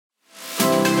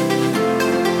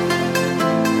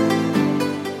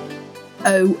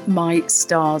Oh my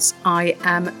stars, I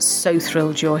am so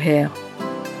thrilled you're here.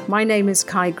 My name is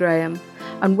Kai Graham,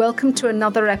 and welcome to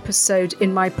another episode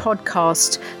in my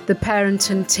podcast, The Parent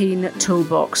and Teen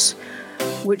Toolbox,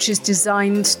 which is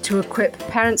designed to equip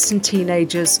parents and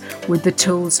teenagers with the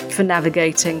tools for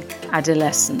navigating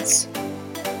adolescence.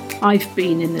 I've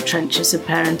been in the trenches of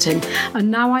parenting, and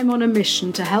now I'm on a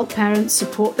mission to help parents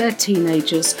support their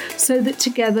teenagers so that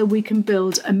together we can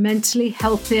build a mentally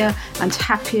healthier and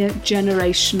happier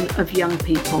generation of young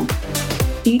people.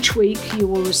 Each week you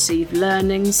will receive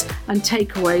learnings and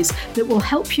takeaways that will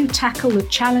help you tackle the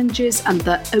challenges and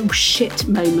the oh shit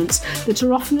moments that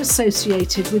are often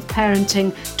associated with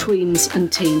parenting tweens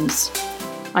and teens.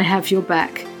 I have your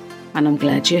back, and I'm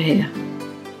glad you're here.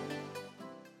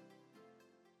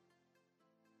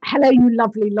 Hello, you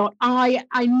lovely lot. I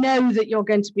know that you're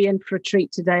going to be in for a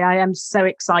treat today. I am so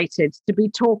excited to be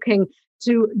talking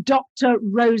to Dr.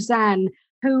 Roseann,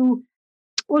 who,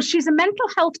 well, she's a mental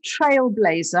health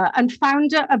trailblazer and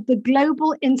founder of the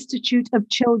Global Institute of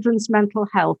Children's Mental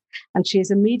Health. And she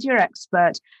is a media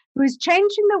expert who is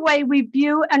changing the way we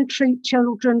view and treat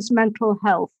children's mental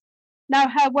health. Now,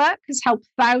 her work has helped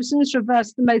thousands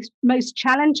reverse the most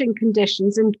challenging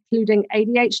conditions, including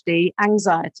ADHD,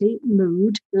 anxiety,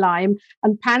 mood, Lyme,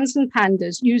 and PANS and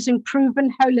PANDAS, using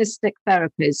proven holistic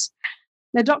therapies.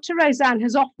 Now, Dr. Roseann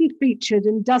has often featured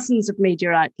in dozens of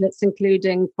media outlets,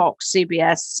 including Fox,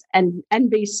 CBS, and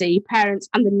NBC, Parents,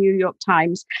 and the New York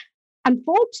Times. And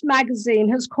Forbes magazine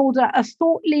has called her a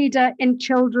thought leader in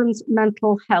children's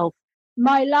mental health.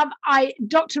 My love,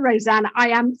 Dr. Roseann,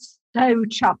 I am so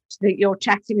chuffed that you're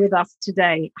chatting with us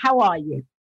today. How are you?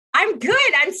 I'm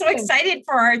good. I'm so excited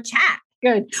for our chat.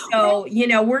 Good. So,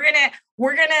 we're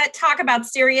gonna talk about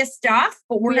serious stuff,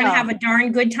 but we're gonna have a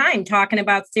darn good time talking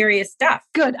about serious stuff.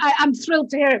 Good. I'm thrilled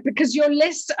to hear it, because your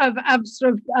list of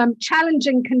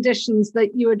challenging conditions that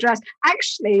you address.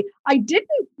 Actually, I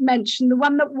didn't mention the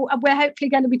one that we're hopefully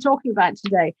going to be talking about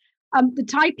today. The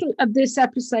title of this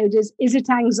episode is it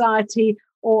anxiety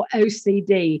or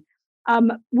OCD?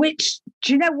 Which,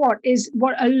 do you know what, is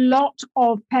what a lot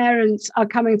of parents are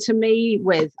coming to me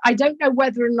with. I don't know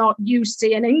whether or not you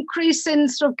see an increase in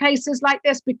sort of cases like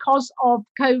this because of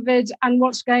COVID and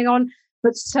what's going on,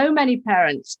 but so many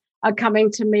parents are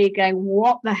coming to me going,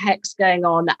 what the heck's going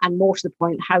on? And more to the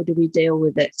point, how do we deal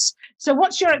with this? So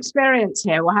what's your experience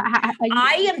here?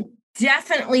 I am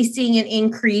definitely seeing an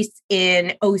increase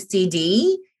in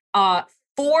OCD,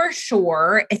 for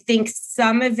sure. I think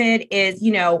some of it is,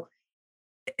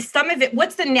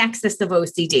 what's the nexus of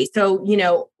OCD? So,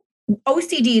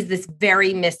 OCD is this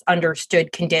very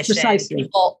misunderstood condition. Precisely.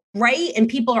 Right? And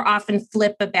people are often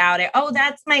flip about it. Oh,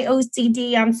 that's my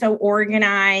OCD. I'm so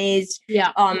organized.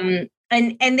 Yeah. And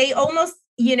they almost,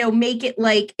 make it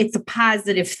like it's a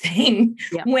positive thing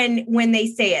when they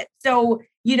say it. So,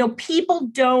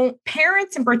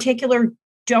 parents in particular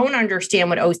don't understand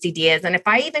what OCD is. And if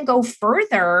I even go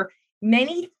further,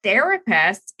 many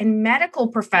therapists and medical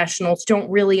professionals don't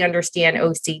really understand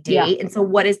OCD. Yeah. And so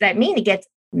what does that mean? It gets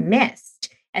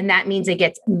missed. And that means it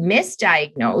gets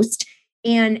misdiagnosed.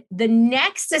 And the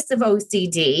nexus of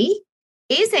OCD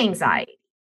is anxiety,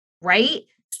 right?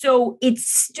 So it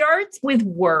starts with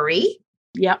worry.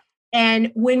 Yeah.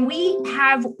 And when we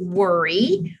have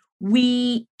worry,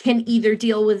 we can either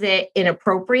deal with it in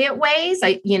appropriate ways.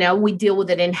 We deal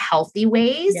with it in healthy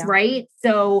ways, right?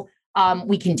 So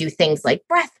we can do things like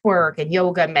breath work and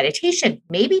yoga and meditation,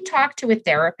 maybe talk to a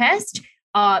therapist,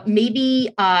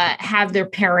 maybe have their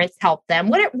parents help them,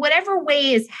 whatever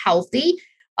way is healthy.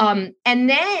 And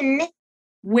then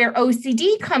where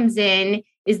OCD comes in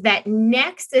is that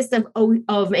nexus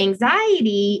of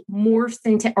anxiety morphs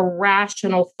into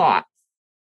irrational thoughts.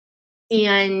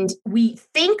 And we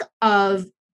think of,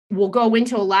 we'll go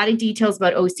into a lot of details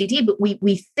about OCD, but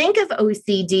we think of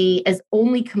OCD as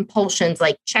only compulsions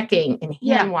like checking and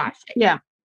hand washing. Yeah.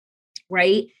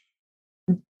 Right?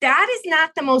 That is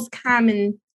not the most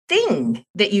common thing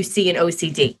that you see in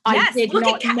OCD. I did not know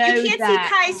you can't that.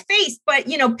 see Kai's face, but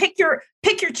pick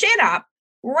your chin up.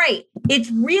 Right. It's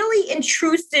really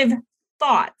intrusive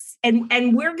thoughts. And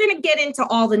we're going to get into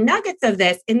all the nuggets of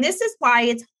this. And this is why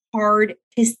it's hard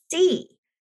to see,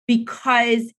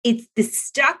 because it's the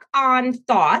stuck on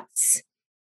thoughts.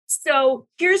 So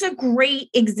here's a great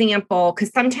example,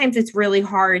 because sometimes it's really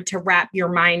hard to wrap your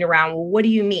mind around, well, what do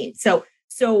you mean? So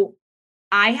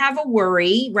I have a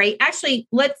worry, right? Actually,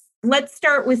 let's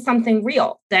start with something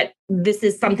real. That this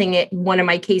is something that one of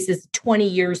my cases 20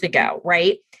 years ago,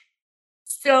 right?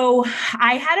 So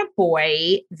I had a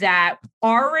boy that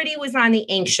already was on the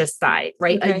anxious side,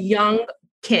 right? Okay. A young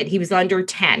kid. He was under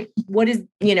 10. What did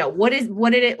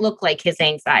it look like, his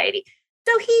anxiety?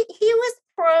 So he was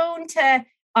prone to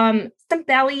some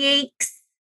belly aches.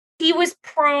 He was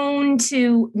prone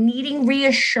to needing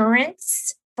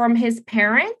reassurance from his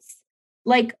parents,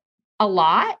 like a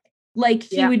lot. Like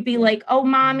he would be like, "Oh,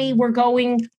 mommy, we're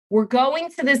going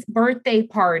to this birthday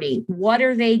party. What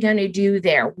are they going to do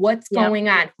there? What's going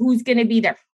on? Who's going to be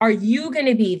there? Are you going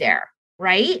to be there?"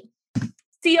 Right? So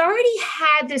he already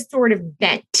had this sort of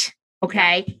bent.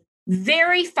 Okay.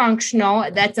 Very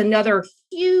functional. That's another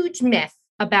huge myth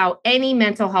about any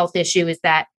mental health issue, is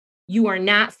that you are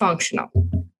not functional.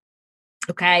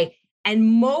 Okay. And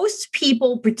most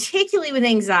people, particularly with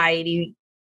anxiety,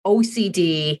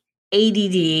 OCD,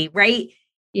 ADD, right?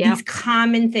 These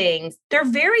common things, they're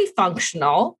very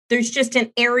functional. There's just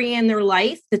an area in their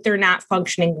life that they're not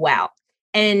functioning well.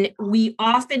 And we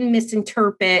often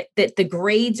misinterpret that the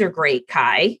grades are great,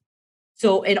 Kai.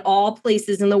 So in all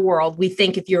places in the world, we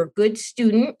think if you're a good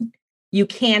student, you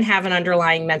can have an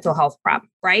underlying mental health problem,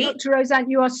 right? Dr. Roseann,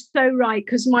 you are so right,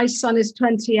 because my son is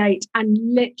 28 and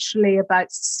literally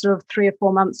about sort of 3 or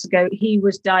 4 months ago, he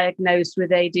was diagnosed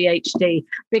with ADHD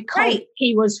because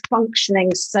he was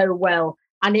functioning so well.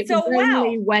 And it was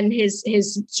only when his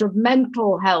sort of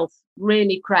mental health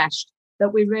really crashed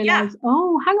that we realized,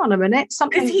 oh, hang on a minute,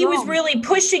 something. Because he was really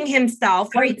pushing himself,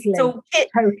 right? So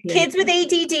kids with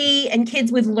ADD and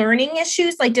kids with learning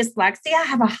issues like dyslexia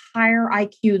have a higher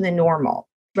IQ than normal.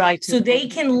 Right. So they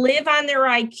can live on their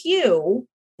IQ,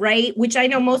 right? Which I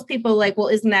know most people are like, well,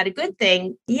 isn't that a good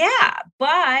thing? Yeah.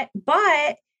 But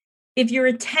if your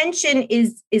attention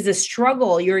is a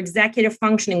struggle, your executive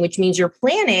functioning, which means you're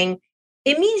planning,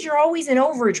 it means you're always in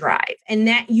overdrive, and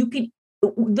that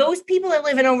those people that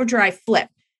live in overdrive flip.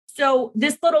 So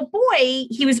this little boy,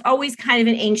 he was always kind of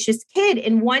an anxious kid.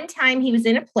 And one time he was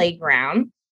in a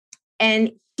playground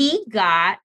and he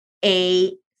got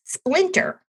a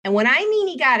splinter. And when I mean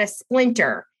he got a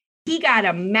splinter, he got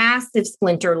a massive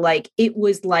splinter. Like it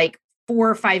was like 4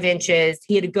 or 5 inches.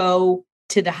 He had to go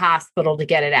to the hospital to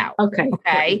get it out.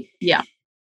 Okay. Yeah.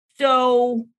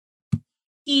 So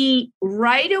he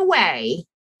right away,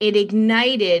 it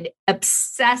ignited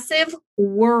obsessive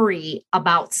worry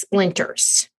about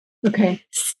splinters. Okay.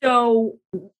 So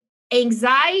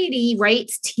anxiety,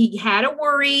 right? He had a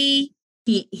worry.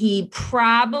 He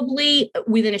probably,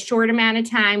 within a short amount of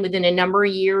time, within a number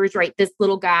of years, right, this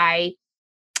little guy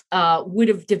would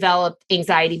have developed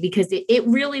anxiety because it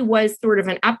really was sort of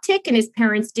an uptick, and his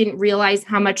parents didn't realize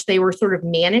how much they were sort of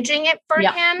managing it for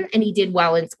him. And he did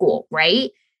well in school,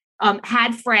 right?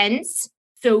 Had friends.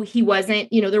 So he wasn't,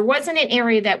 there wasn't an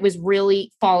area that was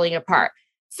really falling apart.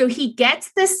 So he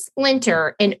gets this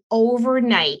splinter, and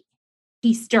overnight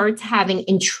he starts having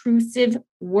intrusive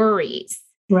worries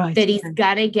that he's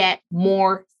got to get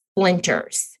more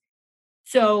splinters.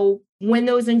 So when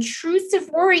those intrusive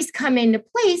worries come into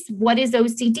place, what is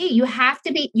OCD? You have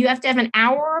to have an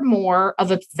hour or more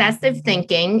of obsessive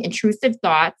thinking, intrusive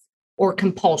thoughts, or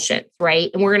compulsions,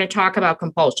 right? And we're going to talk about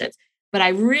compulsions. But I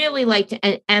really like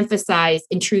to emphasize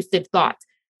intrusive thoughts.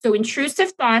 So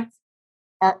intrusive thoughts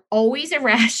are always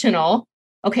irrational.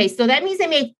 Okay, so that means they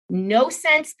make no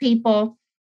sense, people.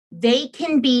 They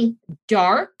can be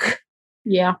dark.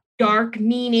 Yeah. Dark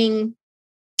meaning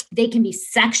they can be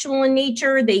sexual in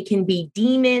nature. They can be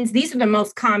demons. These are the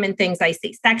most common things I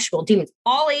see. Sexual demons,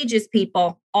 all ages,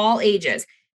 people, all ages.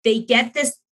 They get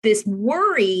this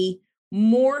worry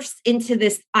morphs into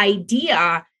this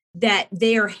idea that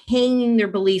they are hanging their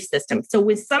belief system. So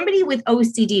with somebody with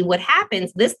OCD, what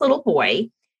happens, this little boy,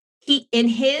 he, in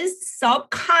his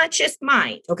subconscious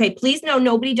mind, okay, please know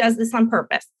nobody does this on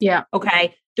purpose. Yeah.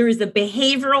 Okay. There is a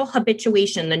behavioral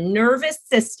habituation. The nervous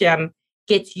system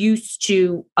gets used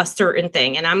to a certain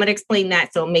thing. And I'm going to explain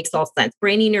that so it makes all sense.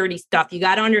 Brainy, nerdy stuff. You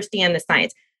got to understand the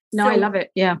science. No, I love it.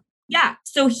 Yeah. Yeah.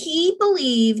 So he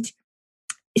believed,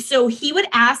 so he would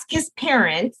ask his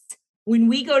parents, when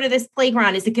we go to this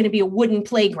playground, is it going to be a wooden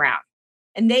playground?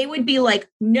 And they would be like,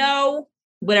 no,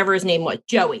 whatever his name was,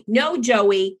 Joey. No,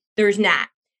 Joey, there's not.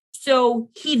 So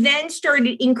he then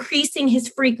started increasing his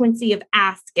frequency of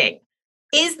asking,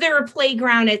 is there a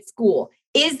playground at school?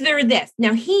 Is there this?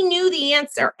 Now he knew the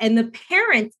answer, and the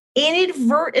parents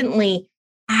inadvertently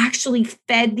actually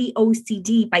fed the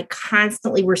OCD by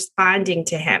constantly responding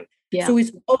to him. Yeah. So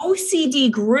his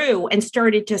OCD grew and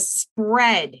started to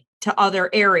spread to other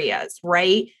areas,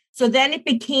 right? So then it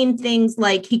became things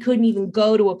like he couldn't even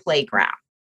go to a playground,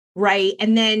 right?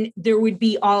 And then there would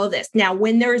be all of this. Now,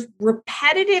 when there's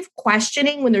repetitive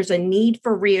questioning, when there's a need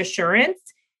for reassurance,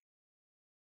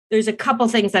 there's a couple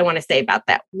things I want to say about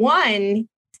that. One,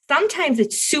 sometimes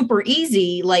it's super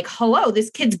easy, like, hello,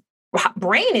 this kid's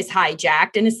brain is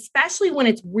hijacked. And especially when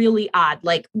it's really odd,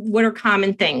 like what are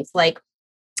common things? Like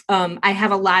I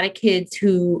have a lot of kids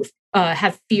who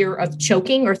have fear of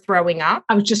choking or throwing up.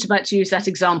 I was just about to use that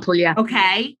example. Yeah.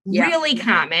 Okay. Yeah. Really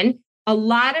common. A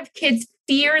lot of kids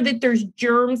fear that there's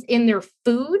germs in their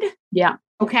food. Yeah.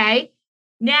 Okay.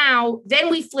 Now, then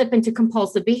we flip into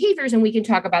compulsive behaviors and we can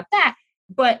talk about that.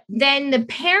 But then the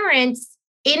parents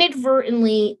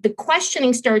inadvertently, the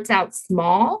questioning starts out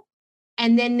small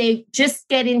and then they just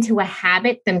get into a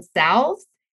habit themselves.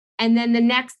 And then the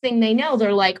next thing they know,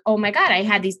 they're like, oh my God, I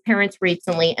had these parents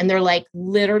recently. And they're like,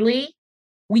 literally,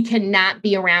 we cannot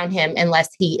be around him unless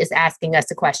he is asking us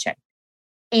a question.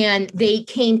 And they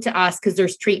came to us because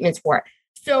there's treatments for it.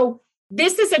 So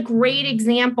this is a great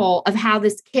example of how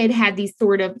this kid had these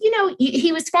sort of,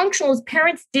 he was functional. His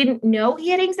parents didn't know he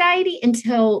had anxiety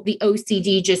until the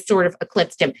OCD just sort of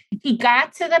eclipsed him. He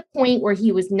got to the point where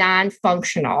he was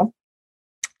non-functional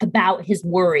about his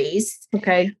worries.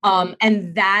 Okay.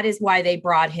 And that is why they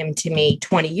brought him to me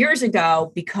 20 years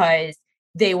ago, because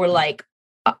they were like,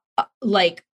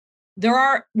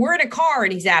 we're in a car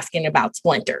and he's asking about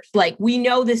splinters. Like, we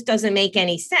know this doesn't make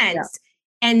any sense. Yeah.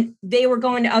 And they were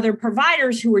going to other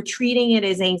providers who were treating it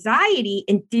as anxiety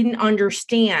and didn't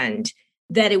understand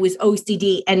that it was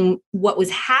OCD. And what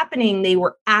was happening, they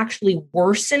were actually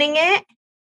worsening it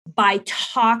by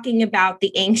talking about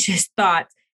the anxious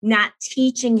thoughts, not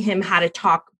teaching him how to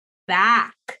talk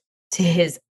back to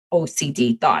his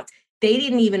OCD thoughts. They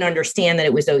didn't even understand that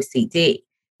it was OCD.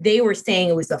 They were saying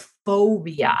it was a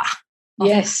phobia.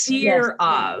 Fear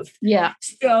of. Yeah.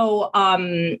 So,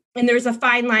 and there's a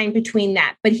fine line between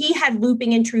that, but he had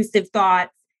looping intrusive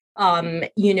thoughts.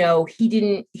 He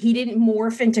didn't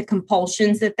morph into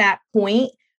compulsions at that point.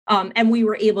 And we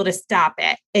were able to stop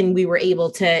it. And we were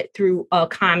able to, through a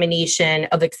combination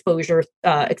of exposure,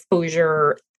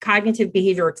 cognitive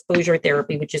behavior exposure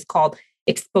therapy, which is called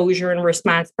exposure and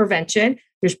response prevention.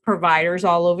 There's providers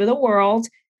all over the world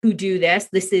who do this.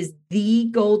 This is the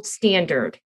gold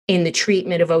standard in the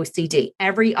treatment of OCD.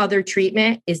 Every other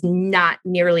treatment is not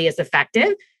nearly as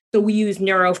effective. So we use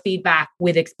neurofeedback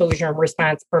with exposure and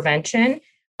response prevention.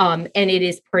 And it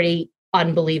is pretty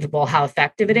unbelievable how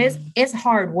effective it is. It's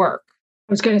hard work.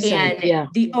 I was going to say, and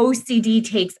the OCD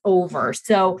takes over.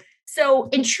 So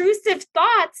intrusive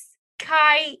thoughts,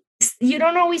 Kai, you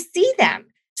don't always see them.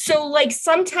 So like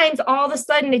sometimes all of a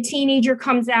sudden a teenager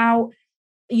comes out,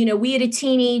 we had a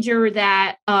teenager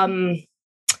that,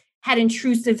 had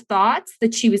intrusive thoughts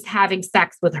that she was having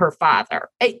sex with her father.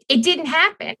 It didn't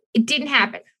happen. It didn't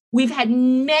happen. We've had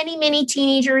many, many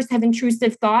teenagers have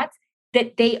intrusive thoughts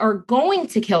that they are going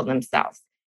to kill themselves.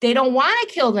 They don't want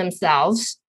to kill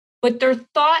themselves, but their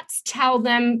thoughts tell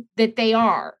them that they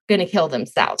are going to kill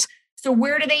themselves. So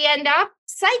where do they end up?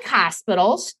 Psych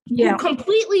hospitals who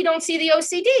completely don't see the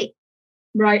OCD.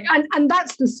 Right. And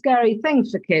that's the scary thing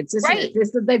for kids, isn't it?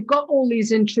 Is that they've got all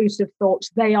these intrusive thoughts.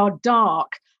 They are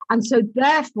dark. And so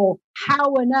therefore, how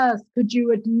on earth could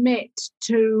you admit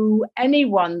to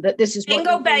anyone that this is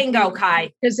bingo, bango,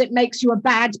 Kai? Because it makes you a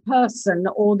bad person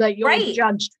or that you're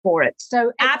judged for it.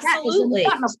 So absolutely,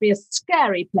 that must be a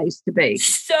scary place to be.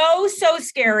 So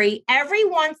scary. Every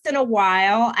once in a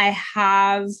while, I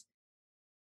have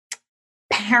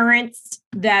parents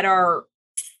that are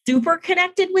super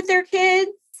connected with their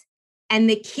kids and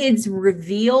the kids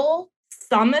reveal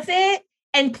some of it.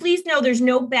 And please know there's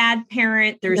no bad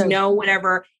parent. There's no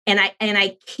whatever. And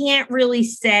I can't really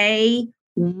say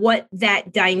what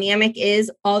that dynamic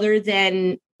is other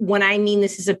than when I mean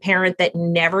this is a parent that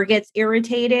never gets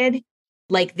irritated,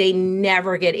 like they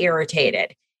never get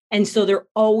irritated. And so they're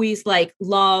always like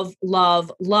love,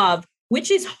 love, love, which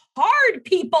is hard,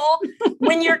 people,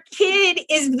 when your kid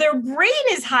their brain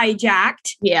is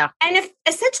hijacked. Yeah. And if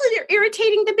essentially they're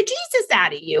irritating the bejesus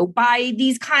out of you by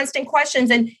these constant questions.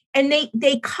 And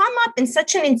they come up in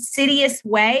such an insidious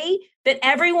way that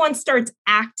everyone starts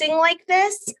acting like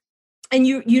this. And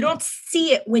you don't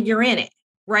see it when you're in it.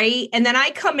 Right. And then I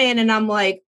come in and I'm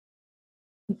like,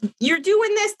 you're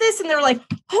doing this. And they're like,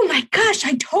 oh my gosh,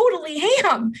 I totally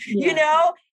am,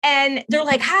 and they're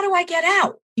like, how do I get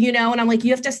out? And I'm like,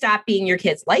 you have to stop being your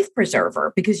kid's life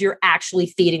preserver because you're actually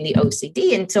feeding the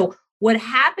OCD. And so what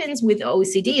happens with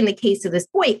OCD in the case of this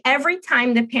boy, every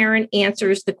time the parent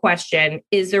answers the question,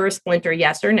 is there a splinter?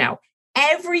 Yes or no?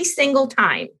 Every single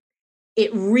time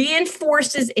it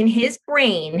reinforces in his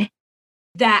brain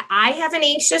that I have an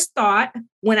anxious thought.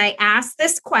 When I ask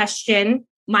this question,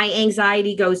 my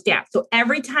anxiety goes down. So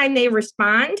every time they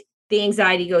respond, the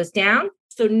anxiety goes down.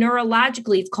 So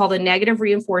neurologically, it's called a negative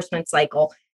reinforcement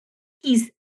cycle.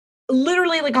 He's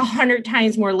literally like 100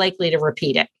 times more likely to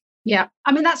repeat it. Yeah.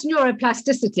 I mean, that's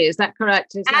neuroplasticity. Is that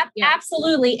correct?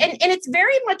 Absolutely. And it's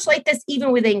very much like this,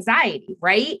 even with anxiety,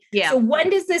 right? Yeah. So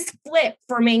when does this flip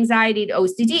from anxiety to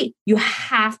OCD? You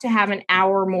have to have an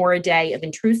hour or more a day of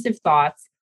intrusive thoughts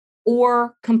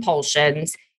or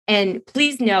compulsions. And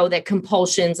please know that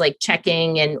compulsions like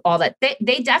checking and all that,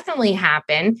 they definitely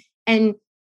happen. And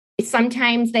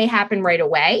sometimes they happen right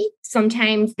away.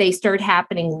 Sometimes they start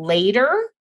happening later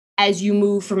as you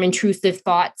move from intrusive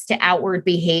thoughts to outward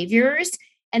behaviors.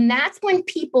 And that's when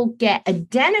people get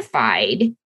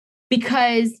identified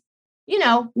because,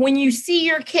 when you see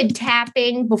your kid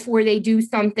tapping before they do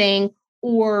something,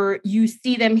 or you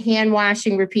see them hand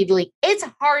washing repeatedly, it's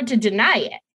hard to deny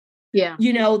it. Yeah.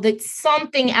 That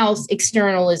something else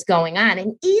external is going on.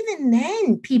 And even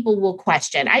then people will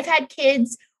question. I've had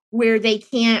kids where they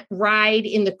can't ride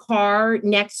in the car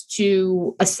next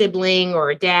to a sibling or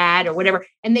a dad or whatever,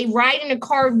 and they ride in a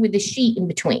car with a sheet in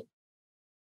between.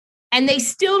 And they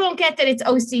still don't get that it's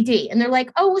OCD. And they're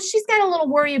like, oh, well, she's got a little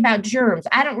worry about germs.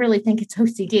 I don't really think it's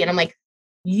OCD. And I'm like,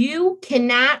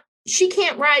 she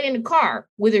can't ride in a car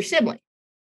with her sibling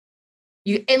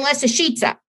unless the sheet's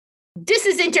up. This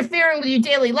is interfering with your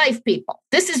daily life, people.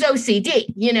 This is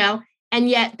OCD, And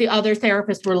yet the other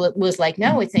therapist was like,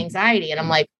 no, it's anxiety. And I'm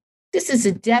like, this is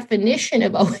a definition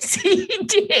of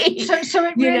OCD. So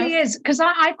it really is, because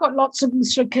I've got lots of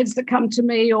kids that come to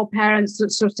me, or parents that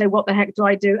sort of say, what the heck do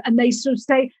I do? And they sort of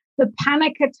say the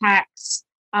panic attacks,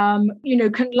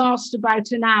 can last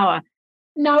about an hour.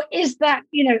 Now, is that,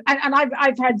 and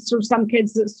I've had sort of some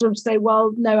kids that sort of say,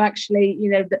 well, no, actually,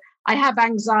 I have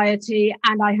anxiety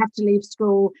and I have to leave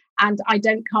school and I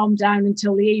don't calm down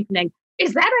until the evening.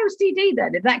 Is that OCD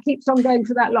then, if that keeps on going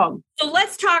for that long? So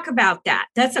let's talk about that.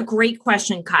 That's a great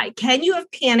question, Kai. Can you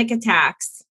have panic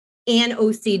attacks and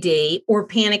OCD, or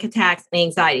panic attacks and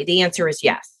anxiety? The answer is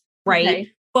yes, right?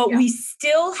 Okay. But we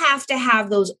still have to have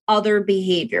those other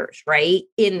behaviors, right,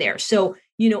 in there. So,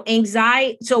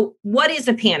 anxiety. So what is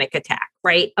a panic attack,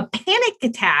 right? A panic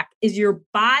attack is your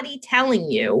body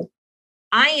telling you,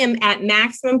 I am at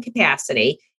maximum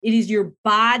capacity. It is your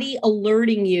body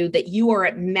alerting you that you are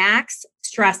at max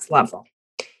stress level,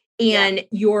 and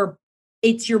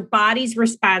it's your body's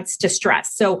response to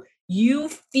stress. So you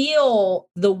feel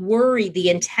the worry, the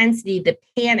intensity, the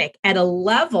panic at a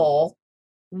level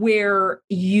where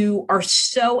you are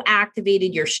so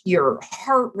activated, your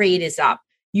heart rate is up.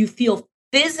 You feel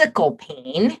physical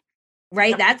pain,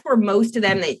 right? That's where most of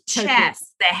them, the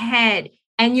chest, the head,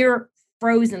 and you're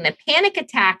frozen. The panic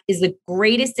attack is the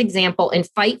greatest example in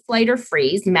fight, flight, or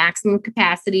freeze, maximum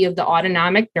capacity of the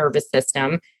autonomic nervous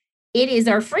system. It is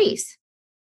our freeze.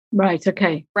 Right.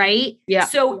 Okay. Right. Yeah.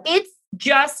 So it's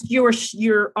just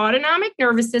your autonomic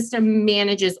nervous system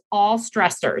manages all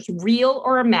stressors, real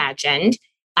or imagined.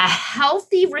 A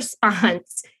healthy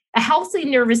response, a healthy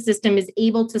nervous system is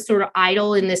able to sort of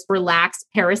idle in this relaxed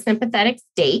parasympathetic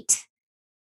state.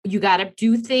 You got to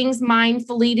do things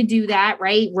mindfully to do that,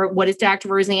 right? What does Dr.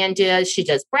 Roseann do? She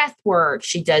does breath work.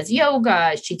 She does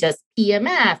yoga. She does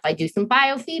PMF. I do some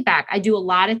biofeedback. I do a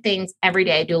lot of things every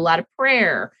day. I do a lot of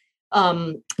prayer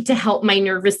to help my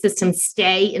nervous system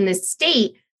stay in this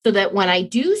state, so that when I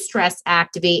do stress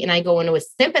activate and I go into a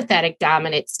sympathetic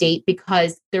dominant state,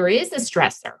 because there is a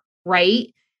stressor,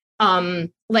 right?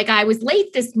 Like I was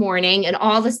late this morning and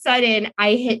all of a sudden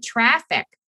I hit traffic.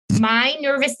 My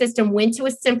nervous system went to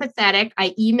a sympathetic.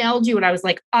 I emailed you and I was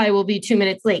like, I will be 2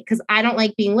 minutes late, because I don't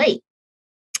like being late,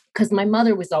 because my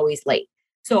mother was always late.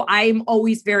 So I'm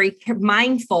always very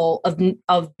mindful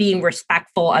of being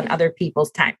respectful on other people's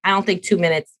time. I don't think 2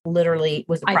 minutes literally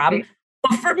was a problem.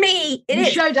 But for me, you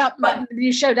showed up.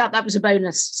 You showed up. That was a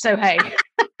bonus. So, hey.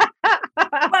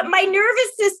 But my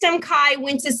nervous system, Kai,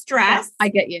 went to stress. I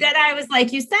get you. That I was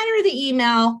like, you sent her the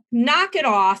email, knock it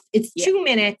off. It's 2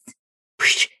 minutes.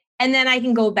 And then I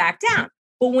can go back down.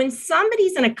 But when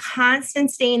somebody's in a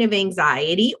constant state of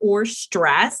anxiety or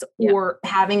stress or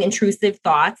having intrusive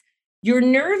thoughts, your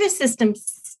nervous system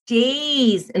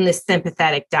stays in the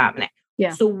sympathetic dominant.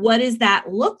 Yeah. So what does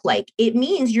that look like? It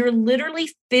means you're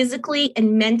literally physically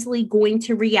and mentally going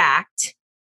to react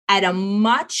at a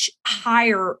much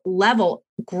higher level,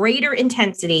 greater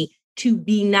intensity to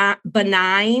be not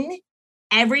benign,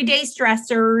 everyday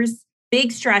stressors,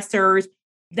 big stressors.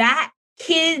 That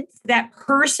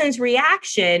person's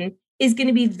reaction is going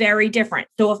to be very different.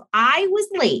 So if I was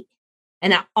late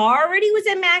and I already was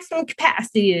at maximum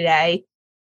capacity today,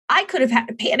 I could have had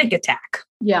a panic attack.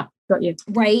 Yeah, got you.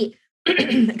 Right?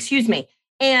 Excuse me.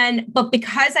 But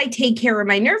because I take care of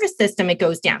my nervous system, it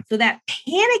goes down. So that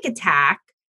panic attack,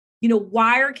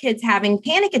 why are kids having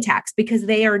panic attacks? Because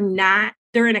they're in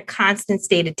a constant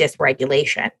state of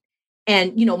dysregulation.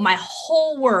 And, you know, my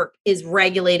whole work is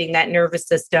regulating that nervous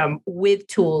system with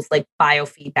tools like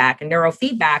biofeedback and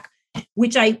neurofeedback,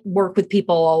 which I work with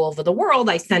people all over the world.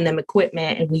 I send them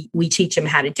equipment and we teach them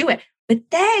how to do it. But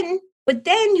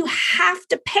then you have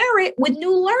to pair it with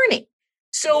new learning.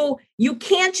 So you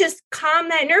can't just calm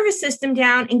that nervous system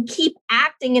down and keep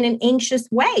acting in an anxious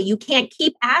way. You can't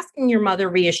keep asking your mother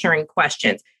reassuring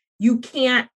questions. You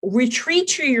can't retreat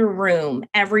to your room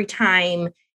every time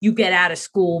you get out of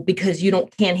school because you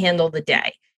can't handle the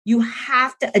day. You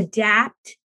have to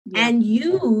adapt and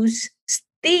use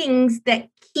things that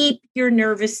keep your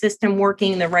nervous system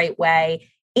working the right way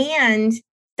and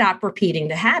stop repeating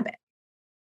the habit.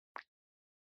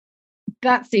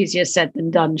 That's easier said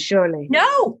than done, surely.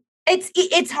 No, it's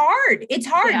hard. It's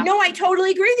hard. Yeah. No, I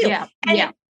totally agree with you. Yeah.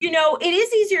 And, you know, it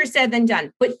is easier said than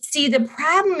done. But see, the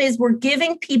problem is we're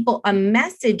giving people a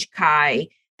message, Kai,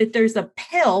 that there's a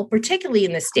pill, particularly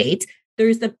in the States,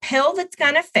 there's the pill that's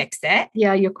going to fix it.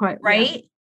 Yeah, you're quite right.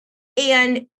 Yeah.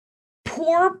 And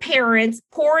poor parents,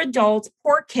 poor adults,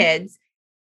 poor kids,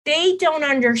 they don't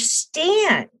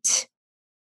understand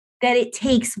that it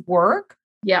takes work.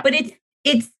 Yeah. But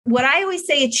it's what I always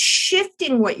say, it's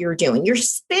shifting what you're doing. You're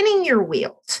spinning your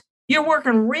wheels. You're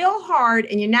working real hard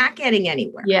and you're not getting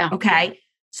anywhere. Yeah. Okay.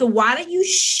 So why don't you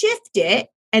shift it?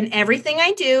 And everything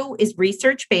I do is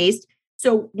research-based.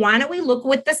 So why don't we look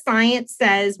what the science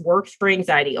says works for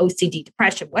anxiety, OCD,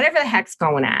 depression, whatever the heck's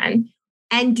going on,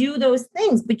 and do those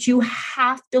things. But you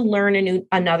have to learn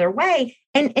another way.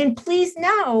 And please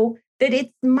know that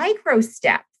it's micro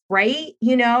steps, right?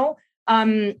 You know,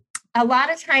 a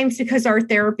lot of times because our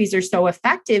therapies are so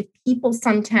effective, people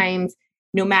sometimes,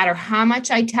 no matter how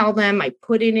much I tell them, I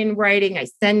put it in writing, I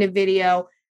send a video,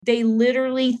 they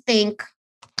literally think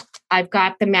I've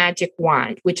got the magic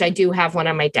wand, which I do have one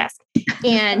on my desk.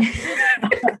 And,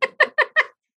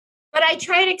 but I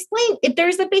try to explain if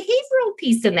there's a behavioral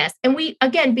piece in this. And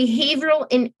behavioral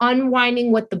in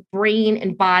unwinding what the brain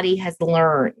and body has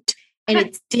learned. And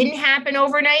it didn't happen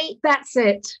overnight. That's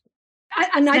it.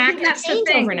 I think that's the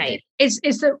thing. Overnight. Is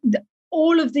that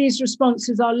all of these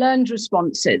responses are learned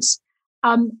responses.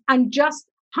 And just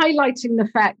highlighting the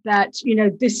fact that, you know,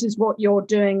 this is what you're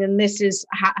doing and this is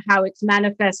how it's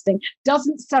manifesting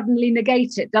doesn't suddenly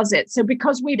negate it, does it? So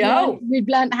because we've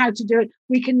learned how to do it,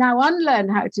 we can now unlearn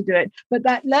how to do it. But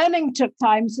that learning took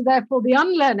time. So therefore the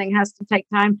unlearning has to take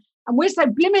time. And we're so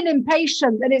blimmin'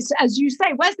 impatient that it's, as you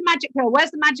say, where's the magic pill?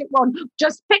 Where's the magic wand?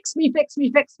 Just fix me, fix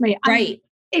me, fix me. And right.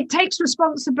 It takes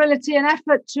responsibility and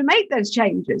effort to make those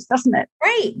changes, doesn't it?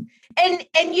 Right.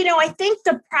 And you know, I think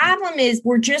the problem is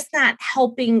we're just not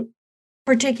helping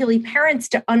particularly parents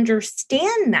to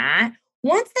understand that.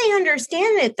 Once they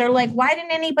understand it, they're like, why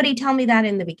didn't anybody tell me that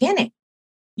in the beginning?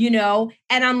 You know,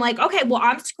 and I'm like, okay, well,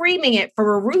 I'm screaming it from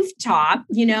a rooftop,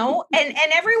 you know, and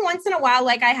every once in a while,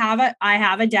 like I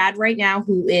have a dad right now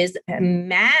who is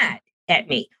mad at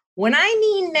me. When I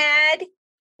mean mad,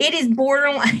 it is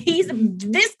borderline. He's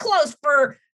this close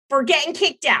for getting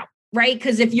kicked out, right?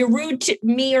 Because if you're rude to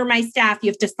me or my staff,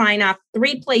 you have to sign off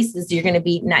 3 places you're going to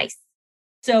be nice.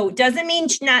 So it doesn't mean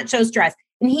not show stress.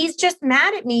 And he's just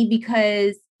mad at me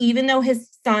because even though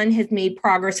his son has made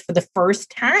progress for the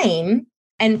first time,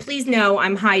 and please know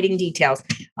I'm hiding details,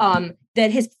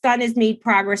 that his son has made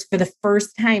progress for the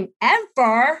first time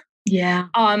ever. Yeah.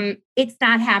 It's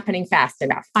not happening fast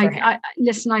enough for him.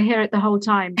 Listen, I hear it the whole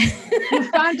time. You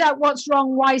found out what's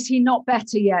wrong. Why is he not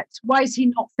better yet? Why is he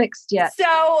not fixed yet?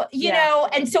 So, you know,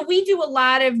 and so we do a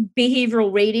lot of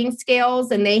behavioral rating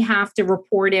scales and they have to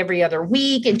report every other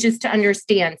week and just to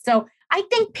understand. So I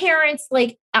think parents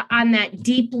like on that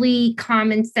deeply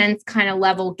common sense kind of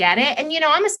level get it. And, you know,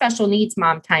 I'm a special needs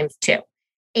mom times 2.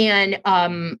 And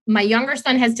my younger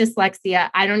son has dyslexia.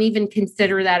 I don't even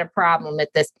consider that a problem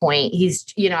at this point. He's,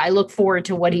 you know, I look forward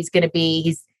to what he's going to be.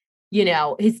 He's, you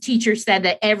know, his teacher said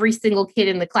that every single kid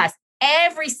in the class,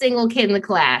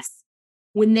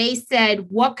 when they said,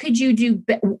 what could you do?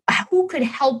 Who could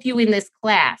help you in this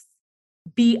class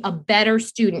be a better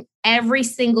student? Every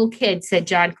single kid said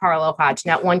John Carlo Hodge.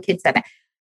 Not one kid said that.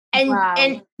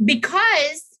 And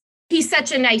because he's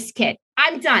such a nice kid,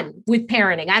 I'm done with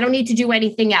parenting. I don't need to do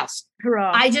anything else.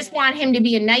 Hurrah. I just want him to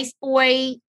be a nice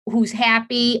boy who's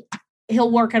happy.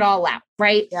 He'll work it all out.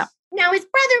 Right. Yeah. Now his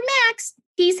brother, Max,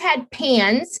 he's had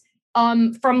PANS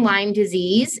from Lyme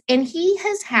disease, and he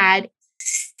has had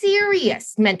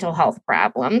serious mental health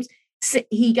problems. So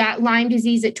he got Lyme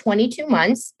disease at 22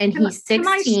 months and he's 16.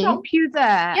 Can I stop you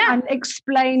there and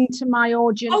explain to my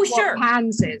audience what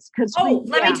PANS is?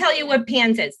 Let me tell you what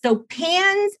PANS is. So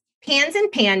PANS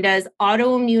and PANDAS,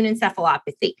 autoimmune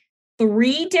encephalopathy,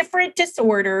 3 different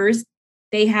disorders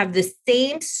They have the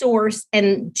same source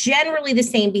and generally the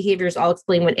same behaviors. I'll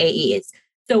explain what AE is.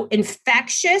 So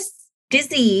infectious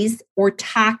disease or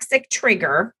toxic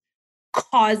trigger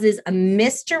causes a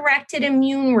misdirected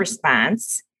immune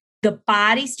response. The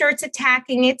body starts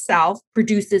attacking itself,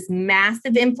 produces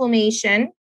massive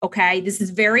inflammation. Okay. This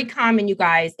is very common, you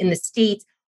guys, in the States.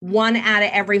 1 out of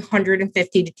every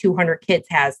 150 to 200 kids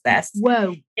has this.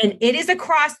 Whoa. And it is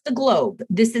across the globe.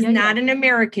 This is not an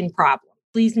American problem.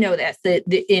 Please know this.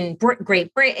 In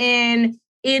Great Britain,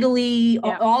 Italy,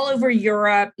 all over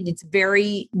Europe, it's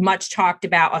very much talked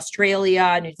about.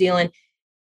 Australia, New Zealand.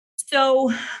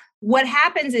 So what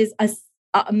happens is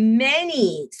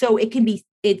so it can be,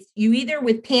 it's you either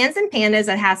with PANS and PANDAS,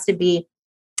 it has to be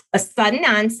a sudden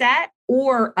onset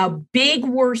or a big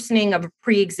worsening of a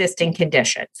pre-existing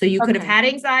condition. So you could have had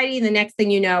anxiety, and the next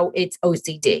thing you know, it's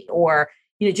OCD or,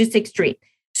 just extreme.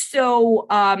 So,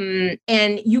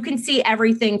 and you can see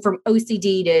everything from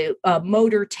OCD to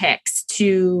motor tics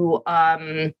to,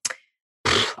 you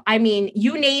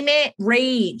name it,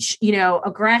 rage,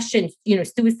 aggression,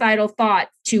 suicidal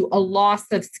thoughts, to a loss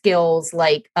of skills,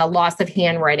 like a loss of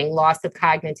handwriting, loss of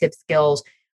cognitive skills.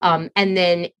 And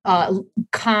then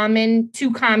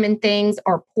two common things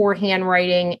are poor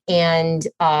handwriting and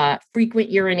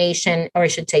frequent urination, or I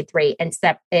should say 3, and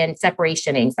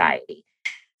separation anxiety.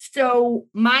 So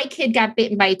my kid got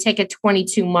bitten by a tick at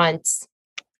 22 months,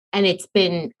 and it's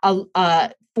been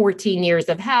 14 years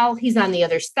of hell. He's on the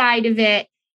other side of it.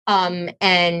 And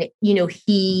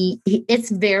it's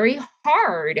very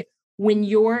hard when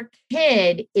your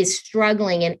kid is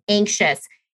struggling and anxious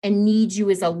and needs you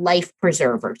as a life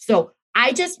preserver. So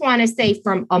I just want to say,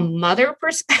 from a mother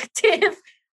perspective,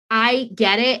 I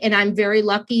get it. And I'm very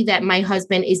lucky that my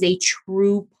husband is a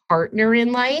true partner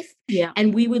in life. Yeah.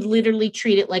 And we would literally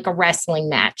treat it like a wrestling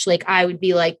match. Like I would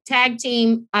be like, tag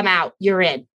team, I'm out, you're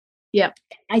in. Yeah.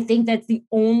 I think that's the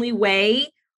only way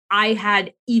I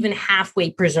had even halfway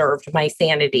preserved my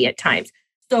sanity at times.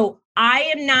 So I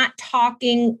am not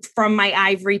talking from my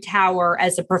ivory tower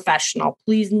as a professional.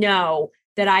 Please know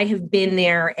that I have been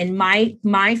there, and my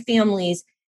families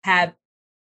have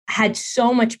had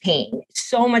so much pain,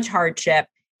 so much hardship,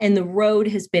 and the road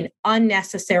has been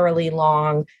unnecessarily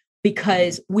long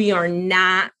because we are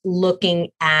not looking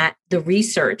at the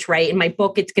research, right? In my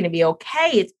book, It's Going to Be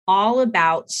Okay. It's all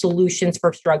about solutions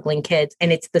for struggling kids,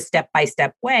 and it's the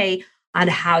step-by-step way on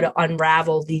how to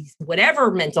unravel these,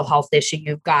 whatever mental health issue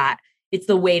you've got. It's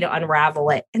the way to unravel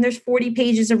it. And there's 40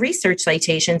 pages of research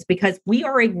citations because we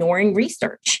are ignoring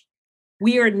research.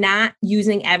 We are not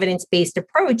using evidence-based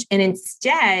approach. And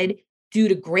instead, due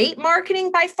to great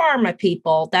marketing by pharma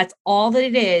people, that's all that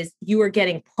it is. You are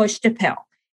getting pushed a pill.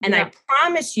 And I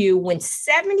promise you, when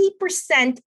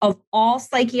 70% of all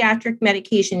psychiatric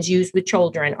medications used with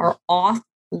children are off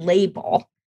label,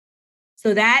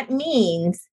 so that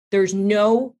means there's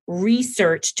no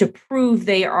research to prove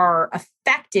they are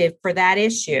effective for that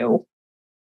issue,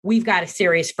 we've got a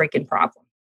serious freaking problem.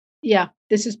 Yeah,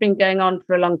 this has been going on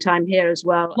for a long time here as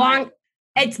well.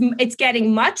 It's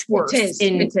getting much worse.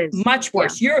 It is much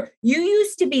worse. Yeah. You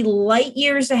used to be light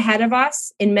years ahead of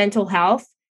us in mental health.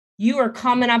 You are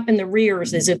coming up in the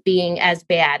rears as it being as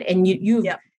bad, and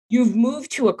you've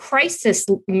moved to a crisis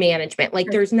management. Like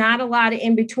there's not a lot of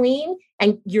in between,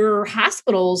 and your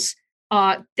hospitals.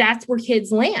 That's where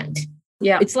kids land.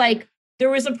 Yeah. It's like there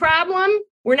was a problem.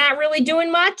 We're not really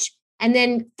doing much. And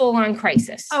then full on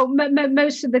crisis. Oh,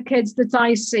 most of the kids that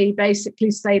I see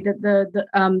basically say that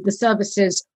the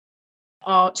services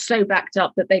are so backed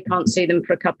up that they can't see them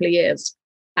for a couple of years.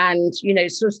 And,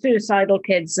 sort of suicidal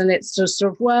kids. And it's just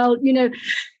sort of, well,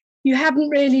 you haven't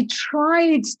really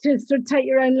tried to sort of take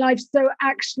your own life. So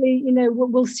actually,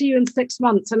 we'll see you in 6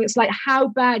 months. And it's like, how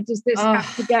bad does this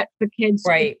have to get for kids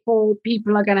before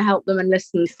people are going to help them and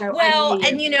listen?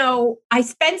 So I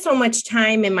spend so much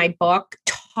time in my book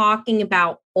talking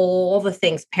about all the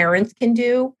things parents can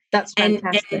do. That's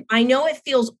fantastic. And I know it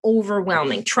feels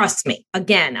overwhelming. Trust me.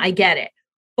 Again, I get it.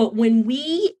 But when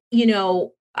we,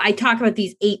 I talk about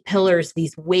these 8 pillars,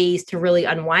 these ways to really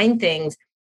unwind things.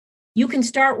 You can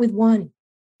start with one.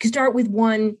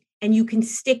 And you can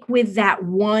stick with that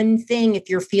one thing if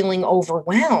you're feeling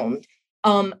overwhelmed.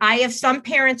 I have some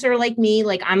parents are like me,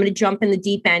 like I'm going to jump in the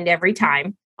deep end every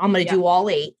time. I'm going to do all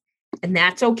 8. And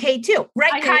that's okay too.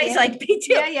 Right, Kai's like me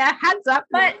too. Yeah, hands up.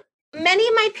 But many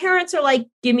of my parents are like,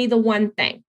 give me the one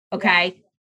thing. Okay. Yeah.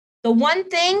 The one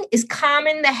thing is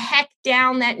calming the heck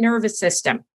down that nervous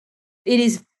system. It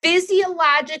is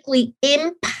physiologically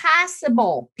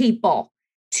impossible, people,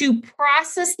 to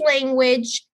process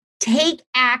language, take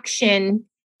action,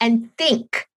 and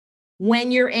think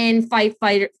when you're in fight,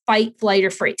 flight,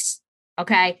 or freeze.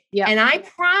 Okay. Yeah. And I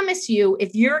promise you,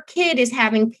 if your kid is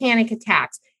having panic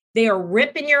attacks, they are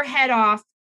ripping your head off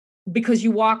because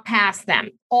you walk past them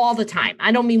all the time.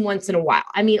 I don't mean once in a while.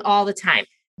 I mean, all the time.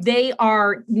 They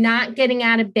are not getting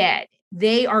out of bed.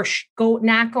 They are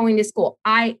not going to school.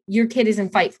 Your kid is in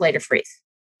fight, flight, or freeze.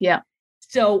 Yeah.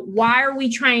 So why are we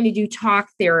trying to do talk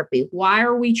therapy? Why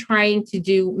are we trying to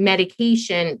do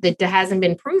medication that hasn't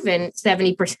been proven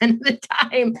 70% of the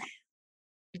time?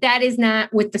 That is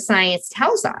not what the science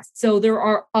tells us. So there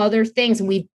are other things.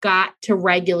 We've got to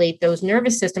regulate those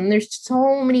nervous system. There's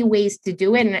so many ways to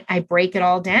do it. And I break it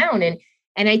all down.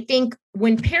 And I think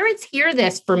when parents hear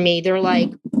this from me, they're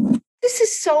like, this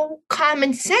is so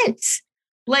common sense.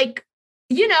 Like,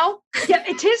 yeah,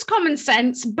 it is common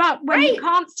sense. But when you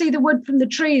can't see the wood from the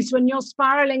trees, when you're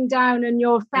spiraling down and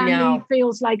your family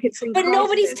feels like it's in But crisis.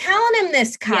 nobody's telling him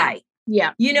this, Kai.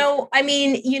 Yeah. I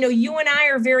mean, you and I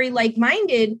are very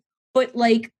like-minded, but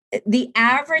like the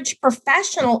average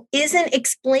professional isn't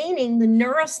explaining the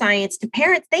neuroscience to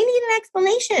parents. They need an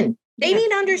explanation. They need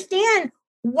to understand,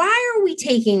 why are we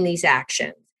taking these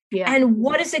actions? Yeah. And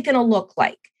what is it going to look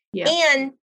like? Yeah.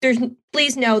 And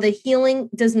please know that healing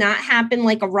does not happen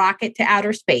like a rocket to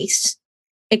outer space.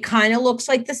 It kind of looks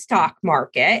like the stock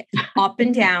market, up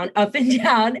and down, up and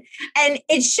down, and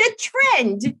it should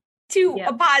trend to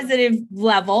a positive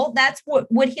level. That's what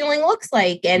healing looks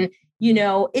like. And,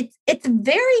 it's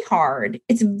very hard.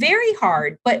 It's very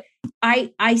hard. But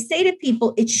I say to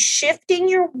people, it's shifting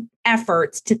your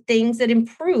efforts to things that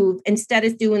improve instead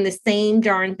of doing the same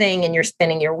darn thing and you're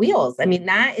spinning your wheels. I mean,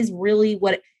 that is really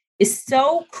what is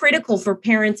so critical for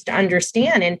parents to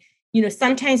understand. And,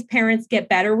 sometimes parents get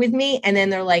better with me and then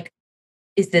they're like,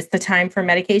 is this the time for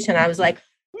medication? I was like,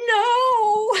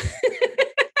 no.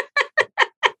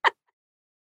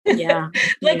 Yeah.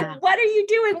 What are you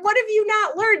doing? What have you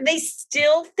not learned? They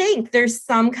still think there's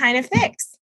some kind of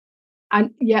fix.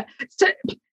 And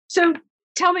so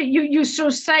tell me, you sort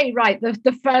of say, right,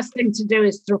 the first thing to do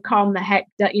is to calm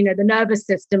the nervous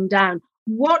system down.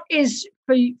 What is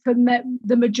for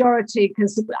the majority,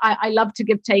 because I love to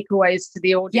give takeaways to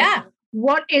the audience. Yeah.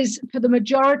 What is for the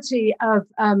majority of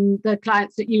the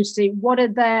clients that you see? What are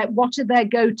their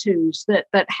go-tos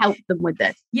that help them with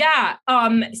this? Yeah,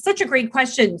 such a great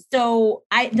question. So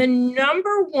the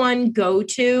number one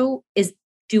go-to is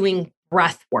doing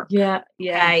breath work. Yeah.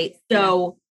 Okay.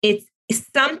 So it's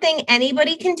something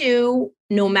anybody can do,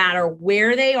 no matter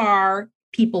where they are.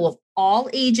 People of all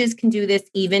ages can do this,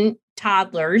 even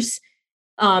toddlers.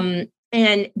 And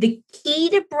the key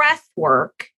to breath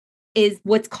work is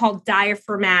what's called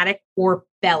diaphragmatic or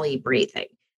belly breathing.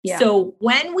 Yeah. So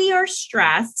when we are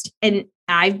stressed, and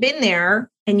I've been there,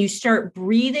 and you start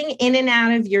breathing in and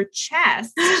out of your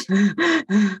chest.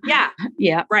 Yeah.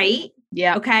 Yeah. Right.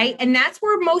 Yeah. Okay. And that's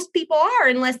where most people are,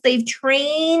 unless they've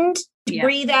trained to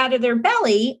breathe out of their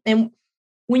belly. And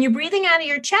when you're breathing out of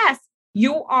your chest,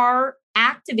 you are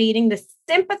activating the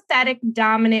sympathetic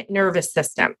dominant nervous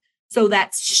system. So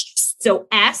that's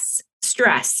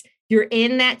stress. You're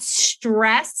in that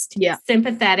stressed,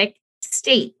 sympathetic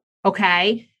state.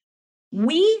 Okay.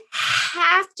 We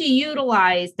have to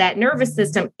utilize that nervous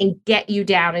system and get you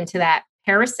down into that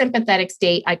parasympathetic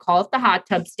state. I call it the hot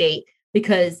tub state,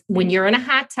 because when you're in a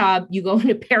hot tub, you go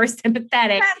into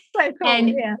parasympathetic. That's so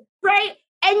cool. Right.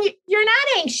 And you're not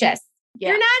anxious. Yeah.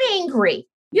 You're not angry.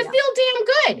 You feel damn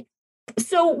good.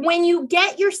 So when you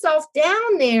get yourself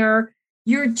down there,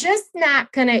 you're just not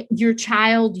your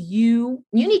child, you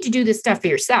need to do this stuff for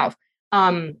yourself.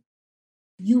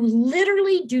 You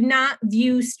literally do not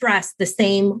view stress the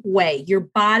same way. Your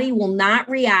body will not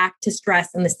react to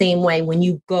stress in the same way when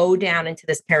you go down into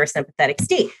this parasympathetic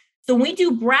state. So we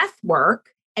do breath work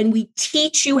and we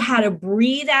teach you how to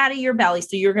breathe out of your belly.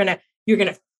 So you're going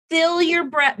to fill your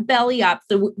belly up.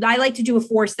 So I like to do a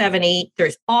 4-7-8.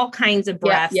 There's all kinds of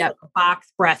breaths, like a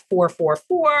box breath,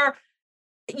 4-4-4.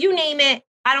 You name it.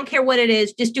 I don't care what it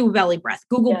is. Just do a belly breath.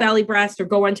 Google belly breaths or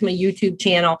go onto my YouTube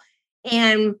channel.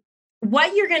 And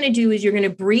what you're going to do is you're going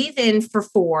to breathe in for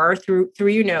 4 through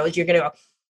your nose. You're going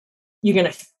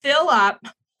to fill up,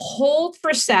 hold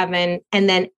for 7, and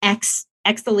then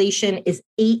exhalation is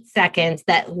 8 seconds.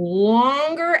 That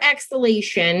longer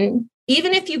exhalation,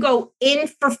 even if you go in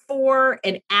for 4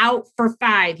 and out for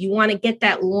 5, you want to get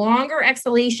that longer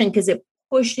exhalation because it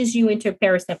pushes you into a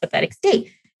parasympathetic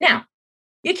state. Now,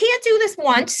 you can't do this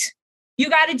once. You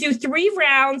got to do 3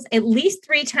 rounds, at least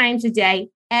 3 times a day,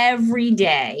 every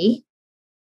day.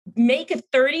 Make a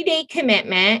 30-day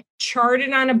commitment, chart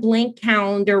it on a blank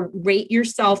calendar, rate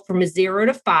yourself from a 0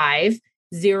 to 5,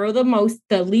 0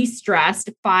 the least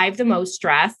stressed, 5 the most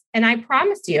stressed. And I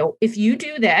promise you, if you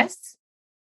do this,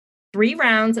 3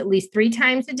 rounds, at least 3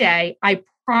 times a day. I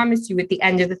promise you at the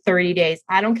end of the 30 days,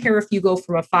 I don't care if you go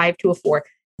from a 5 to a 4,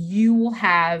 you will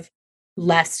have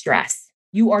less stress.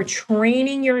 You are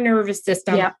training your nervous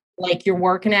system like you're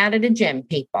working out at a gym,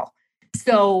 people.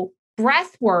 So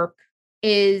breath work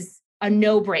is a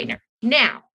no-brainer.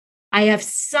 Now, I have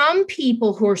some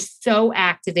people who are so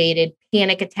activated,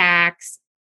 panic attacks,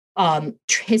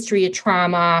 history of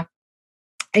trauma.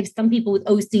 I have some people with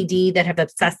OCD that have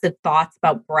obsessive thoughts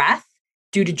about breath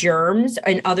due to germs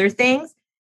and other things.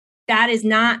 That is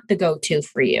not the go-to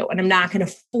for you. And I'm not going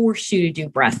to force you to do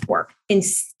breath work.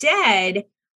 Instead,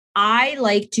 I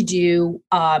like to do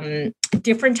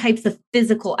different types of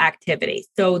physical activities.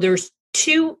 So there's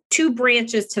two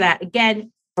branches to that.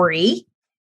 Again, free.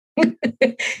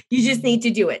 You just need to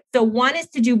do it. So one is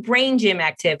to do brain gym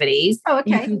activities. Oh,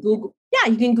 okay. You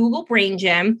can Google brain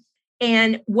gym.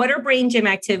 And what are brain gym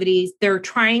activities? They're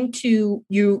trying to,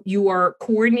 you are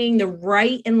coordinating the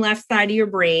right and left side of your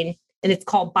brain, and it's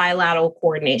called bilateral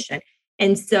coordination.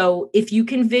 And so if you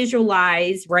can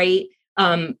visualize, right,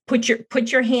 put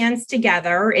your hands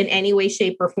together in any way,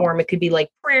 shape, or form. It could be like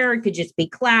prayer. It could just be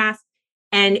clasped.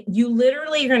 And you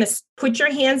literally are going to put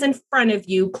your hands in front of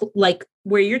you, like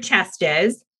where your chest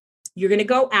is. You're going to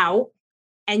go out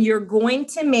and you're going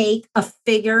to make a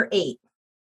figure 8.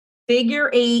 Figure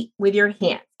 8 with your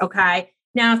hands. Okay.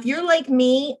 Now, if you're like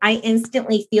me, I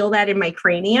instantly feel that in my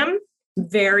cranium,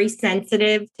 very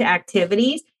sensitive to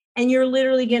activities. And you're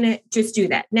literally going to just do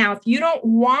that. Now, if you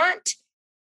want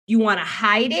to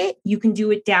hide it, you can do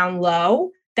it down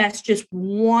low. That's just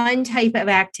one type of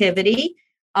activity.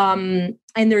 And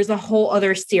there's a whole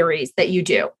other series that you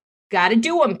do. Got to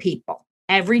do them, people,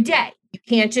 every day. You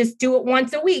can't just do it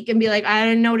once a week and be like, I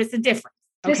didn't notice a difference.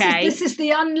 Okay. This is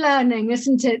the unlearning,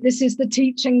 isn't it? This is the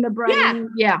teaching the brain.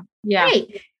 Yeah.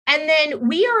 Right. And then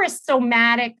we are a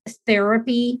somatic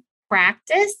therapy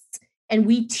practice, and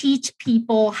we teach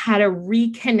people how to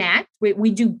reconnect.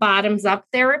 We do bottoms up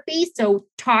therapy. So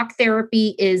talk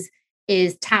therapy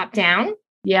is top down.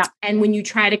 Yeah. And when you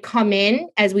try to come in,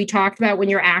 as we talked about, when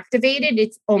you're activated,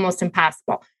 it's almost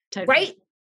impossible. Totally. Right.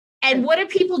 And what do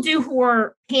people do who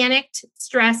are panicked,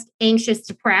 stressed, anxious,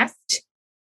 depressed,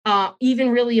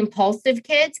 even really impulsive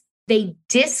kids? They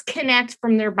disconnect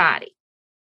from their body.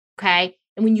 Okay.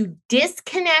 And when you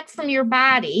disconnect from your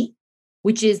body,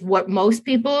 which is what most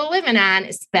people are living on,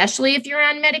 especially if you're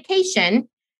on medication,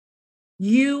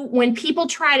 when people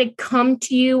try to come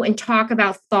to you and talk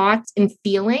about thoughts and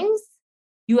feelings,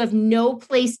 you have no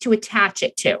place to attach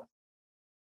it to.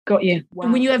 Got you. Wow.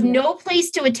 And when you have no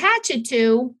place to attach it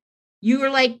to, you are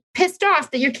like pissed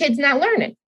off that your kid's not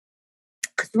learning.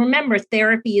 Because remember,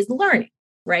 therapy is learning,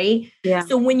 right? Yeah.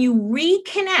 So when you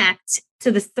reconnect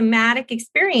to the somatic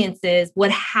experiences,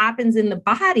 what happens in the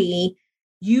body,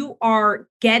 you are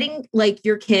getting like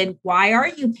your kid, why are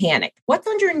you panicked? What's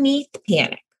underneath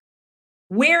panic?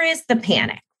 Where is the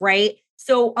panic, right?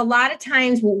 So a lot of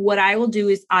times what I will do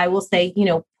is I will say,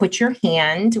 put your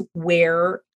hand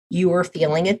where you are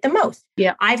feeling it the most.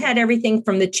 Yeah. I've had everything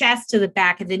from the chest to the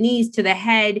back of the knees to the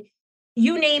head,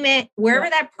 you name it, wherever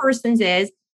that person's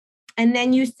is. And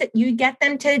then you get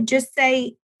them to just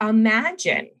say,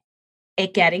 imagine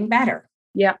it getting better.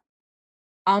 Yeah.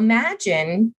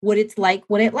 Imagine what it's like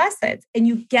when it lessens, and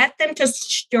you get them to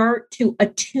start to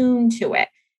attune to it.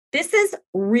 This is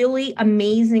really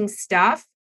amazing stuff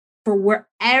for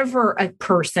wherever a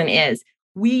person is.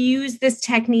 We use this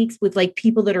techniques with like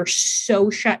people that are so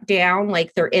shut down,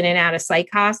 like they're in and out of psych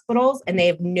hospitals and they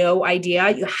have no idea.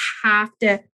 You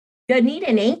need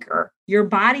an anchor. Your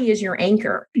body is your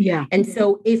anchor. Yeah. And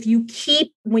so if you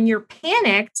when you're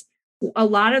panicked, a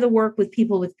lot of the work with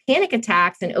people with panic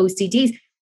attacks and OCDs,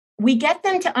 we get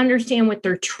them to understand what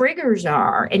their triggers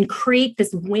are and create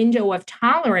this window of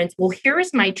tolerance. Well,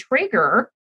 here's my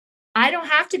trigger. I don't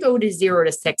have to go to 0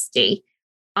 to 60.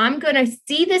 I'm going to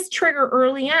see this trigger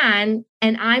early on,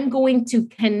 and I'm going to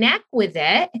connect with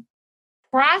it,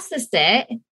 process it,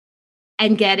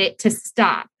 and get it to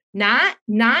stop, not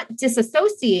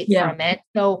disassociate from it.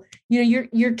 So,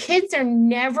 your kids are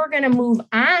never going to move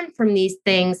on from these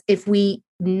things if we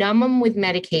numb them with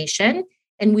medication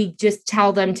and we just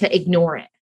tell them to ignore it.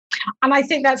 And I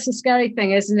think that's the scary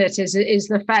thing, isn't it? Is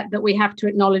the fact that we have to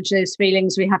acknowledge those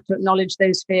feelings, we have to acknowledge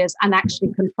those fears and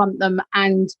actually confront them.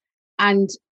 And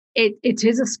it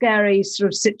is a scary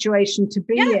sort of situation to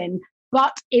be in,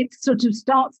 but it sort of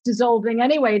starts dissolving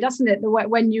anyway, doesn't it?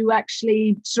 When you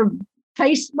actually sort of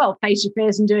face your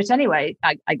fears and do it anyway,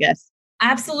 I guess.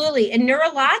 Absolutely. And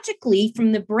neurologically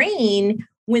from the brain,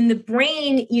 when the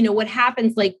brain, what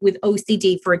happens like with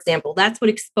OCD, for example, that's what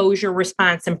exposure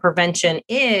response and prevention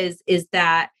is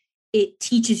that it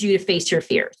teaches you to face your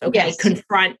fears. Okay. Yes.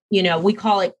 Confront, we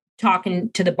call it talking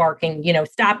to the barking,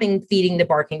 stopping feeding the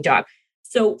barking dog.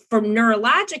 So from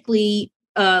neurologically,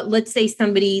 let's say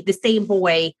the same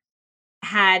boy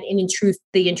had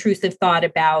the intrusive thought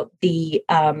about the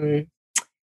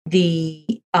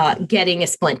getting a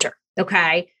splinter.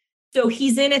 Okay. So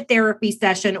he's in a therapy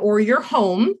session, or you're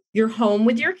home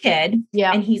with your kid.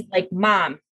 Yeah. And he's like,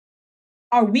 Mom,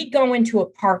 are we going to a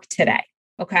park today?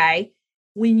 Okay.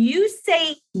 When you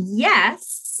say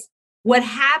yes, what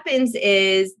happens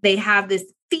is they have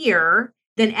this fear.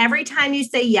 Then every time you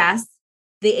say yes,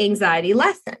 the anxiety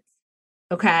lessens.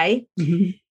 Okay.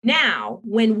 Mm-hmm. Now,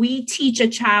 when we teach a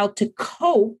child to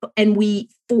cope and we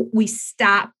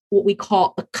stop what we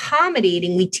call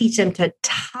accommodating, we teach them to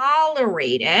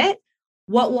tolerate it.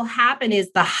 What will happen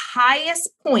is the highest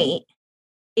point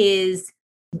is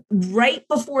right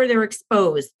before they're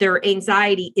exposed. Their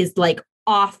anxiety is like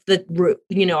off the roof,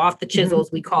 off the chisels,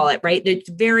 we call it, right? It's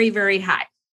very, very high.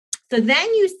 So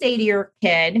then you say to your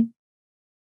kid,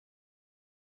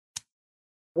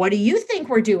 what do you think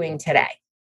we're doing today?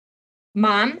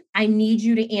 Mom, I need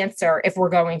you to answer if we're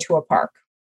going to a park.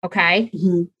 Okay.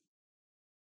 Mm-hmm.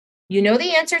 You know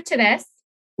the answer to this.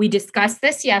 We discussed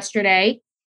this yesterday.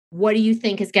 What do you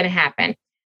think is going to happen?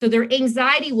 So their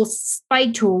anxiety will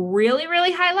spike to a really,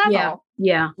 really high level.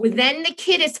 Yeah. Well, then the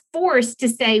kid is forced to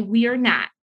say, we are not.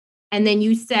 And then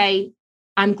you say,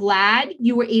 I'm glad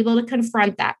you were able to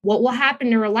confront that. What will happen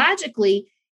neurologically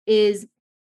is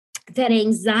that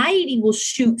anxiety will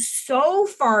shoot so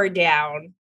far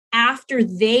down after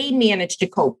they manage to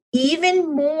cope,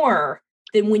 even more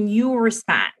than when you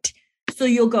respond. So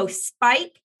you'll go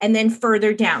spike and then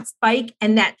further down, spike.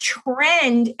 And that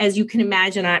trend, as you can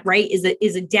imagine, right,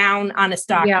 is a down on a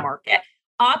stock market,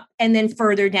 up and then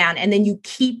further down. And then you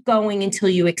keep going until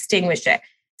you extinguish it.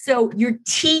 So you're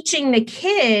teaching the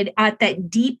kid at that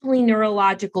deeply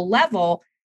neurological level,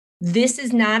 this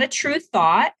is not a true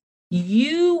thought.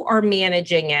 You are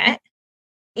managing it.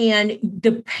 And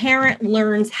the parent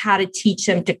learns how to teach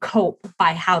them to cope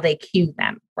by how they cue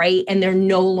them, right? And they're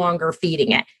no longer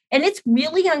feeding it. And it's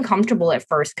really uncomfortable at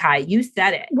first, Kai. You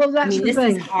said it. Well, that's this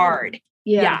is hard.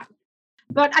 Yeah.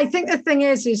 But I think the thing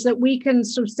is that we can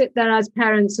sort of sit there as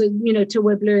parents, till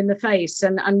we're blue in the face,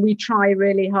 and we try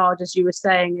really hard, as you were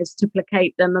saying, is to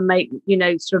placate them and make,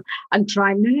 and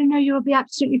try, no, you'll be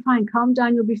absolutely fine. Calm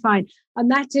down, you'll be fine. And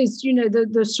that is,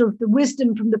 the sort of the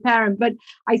wisdom from the parent. But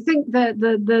I think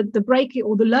the breaking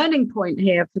or the learning point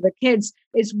here for the kids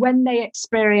is when they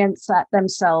experience that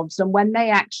themselves and when they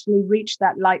actually reach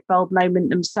that light bulb moment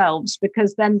themselves,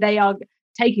 because then they are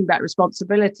taking back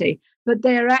responsibility, but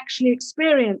they're actually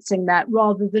experiencing that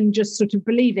rather than just sort of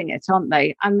believing it, aren't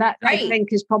they? And that, right, I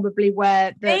think, is probably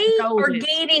where they are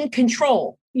gaining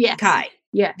control. Yes. Kai.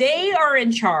 Yeah. They are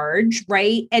in charge,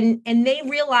 right? And they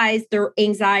realize their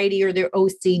anxiety or their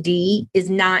OCD is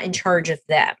not in charge of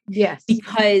them. Yes.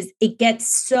 Because it gets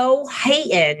so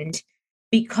heightened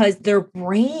because their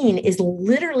brain is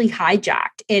literally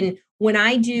hijacked. And when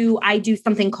I do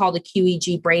something called a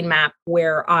QEEG brain map,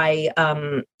 where I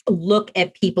look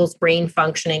at people's brain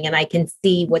functioning and I can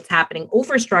see what's happening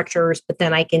over structures, but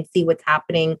then I can see what's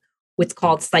happening, what's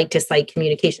called site-to-site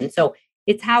communication. So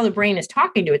it's how the brain is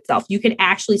talking to itself. You can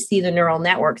actually see the neural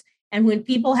networks. And when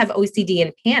people have OCD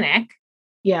and panic,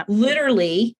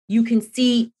 literally you can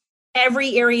see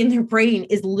every area in their brain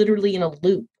is literally in a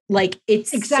loop. Like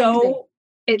it's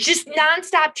just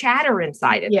nonstop chatter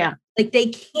inside of it. Like they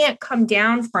can't come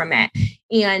down from it.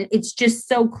 And it's just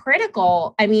so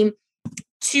critical. I mean,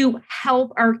 to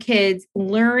help our kids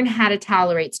learn how to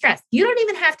tolerate stress. You don't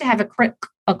even have to have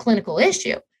a clinical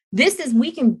issue.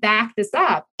 We can back this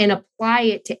up and apply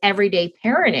it to everyday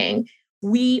parenting.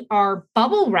 We are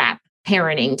bubble wrap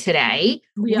parenting today.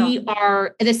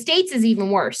 The States is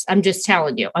even worse. I'm just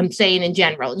telling you, I'm saying in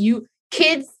general,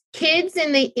 kids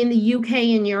in the UK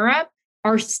and Europe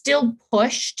are still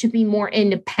pushed to be more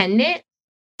independent.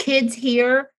 Kids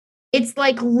here, it's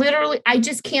like literally, I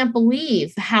just can't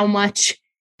believe how much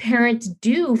parents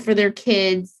do for their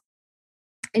kids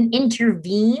and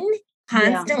intervene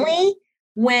constantly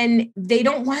when they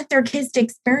don't want their kids to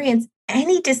experience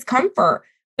any discomfort,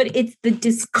 but it's the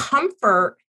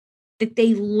discomfort that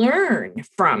they learn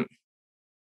from.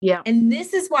 Yeah. And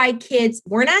this is why kids,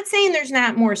 we're not saying there's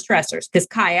not more stressors, because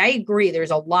Kai, I agree, there's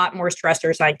a lot more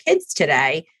stressors on kids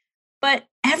today, but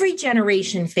every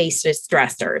generation faces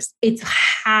stressors. It's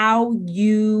how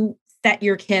you set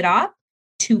your kid up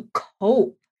to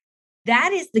cope.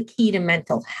 That is the key to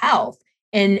mental health.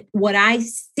 And what I've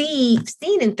seen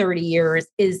in 30 years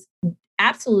is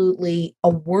absolutely a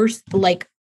worse, like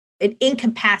an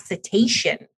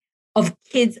incapacitation of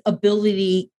kids'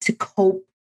 ability to cope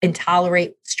and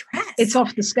tolerate stress. It's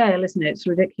off the scale, isn't it? It's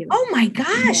ridiculous. Oh my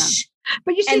gosh. Yeah.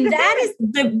 But you see, and that is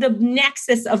the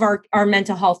nexus of our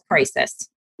mental health crisis.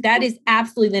 That is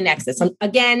absolutely the nexus.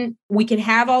 Again, we can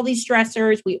have all these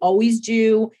stressors. We always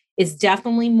do. It's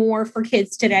definitely more for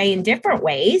kids today in different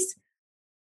ways.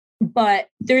 But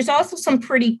there's also some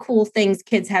pretty cool things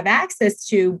kids have access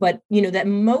to. But, that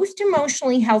most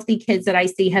emotionally healthy kids that I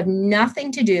see have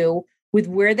nothing to do with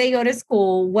where they go to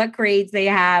school, what grades they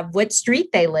have, what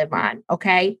street they live on.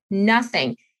 Okay.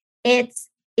 Nothing. Is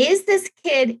this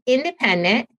kid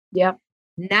independent? Yep.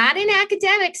 Not in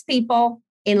academics, people,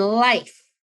 in life.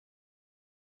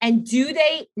 And do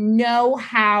they know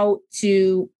how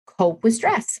to cope with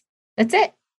stress? That's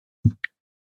it.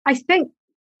 I think,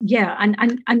 yeah.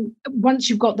 And once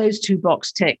you've got those two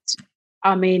boxes ticked,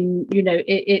 I mean,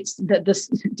 it's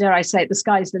the dare I say it, the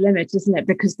sky's the limit, isn't it?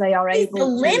 Because they are able to.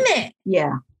 Limit.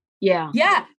 Yeah. Yeah.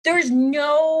 Yeah. There is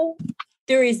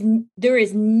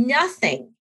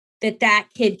nothing that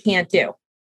kid can't do.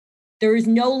 There is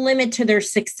no limit to their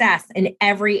success in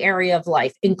every area of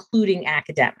life, including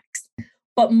academics.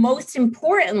 But most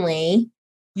importantly,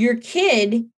 your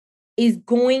kid is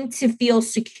going to feel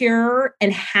secure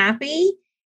and happy.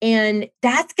 And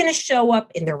that's going to show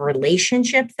up in the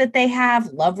relationships that they have,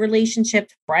 love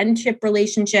relationships, friendship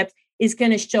relationships. Is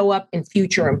going to show up in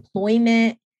future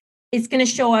employment. It's going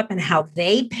to show up in how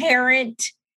they parent.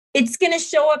 It's going to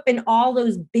show up in all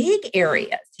those big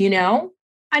areas,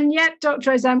 And yet,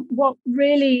 Dr. Roseann, what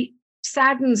really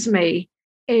saddens me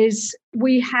is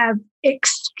we have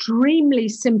extremely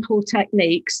simple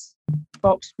techniques,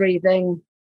 box breathing,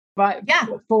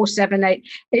 4-7-8,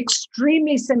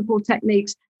 extremely simple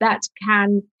techniques that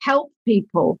can help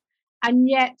people. And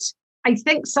yet, I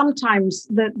think sometimes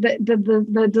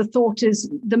the thought is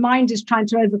the mind is trying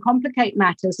to overcomplicate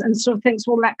matters and sort of thinks,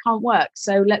 well, that can't work.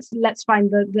 So let's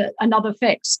find another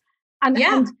fix. And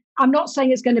I'm not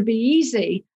saying it's going to be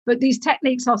easy, but these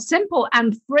techniques are simple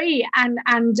and free, and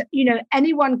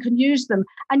anyone can use them.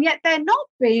 And yet they're not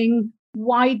being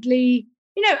widely.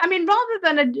 Rather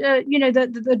than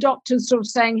the doctors sort of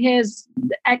saying, here's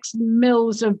X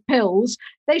mils of pills,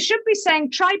 they should be saying,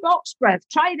 try box breath,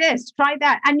 try this, try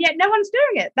that. And yet no one's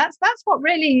doing it. That's what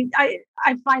really I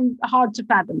find hard to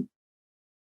fathom.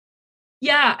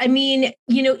 Yeah. Even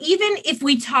if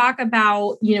we talk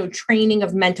about, training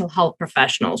of mental health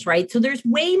professionals, right? So there's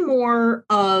way more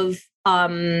of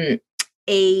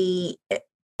a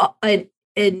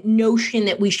notion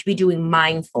that we should be doing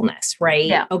mindfulness, right?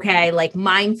 Yeah. Okay. Like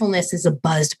mindfulness is a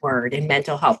buzzword in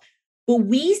mental health, but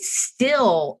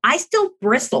I still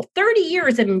bristle. 30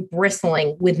 years I've been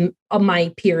bristling with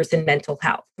my peers in mental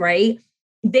health, right?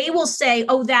 They will say,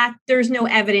 there's no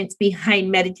evidence behind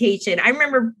meditation. I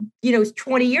remember,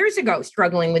 20 years ago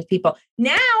struggling with people.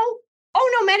 Now,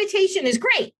 no, meditation is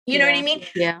great. You know what I mean?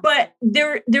 Yeah. But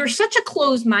there's such a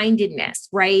closed-mindedness,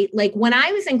 right? Like when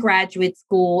I was in graduate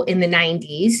school in the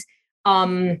 90s,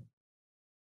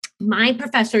 my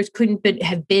professors couldn't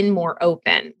have been more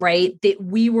open, right?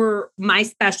 My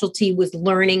specialty was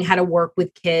learning how to work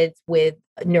with kids with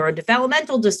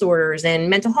neurodevelopmental disorders and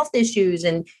mental health issues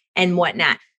and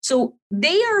whatnot. So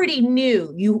they already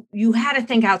knew you had to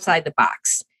think outside the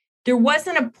box. There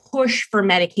wasn't a push for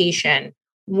medication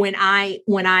when I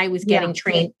was getting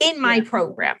trained in my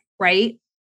program, right?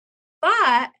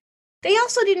 But they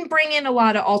also didn't bring in a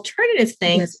lot of alternative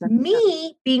things.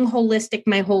 Me being holistic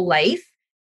my whole life,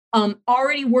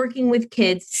 already working with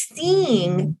kids,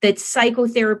 seeing that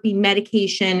psychotherapy,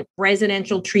 medication,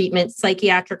 residential treatment,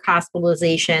 psychiatric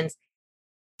hospitalizations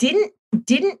didn't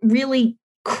really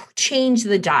change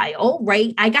the dial,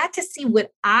 right? I got to see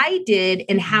what I did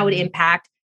and how it impacted.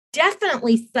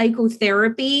 Definitely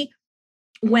psychotherapy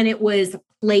when it was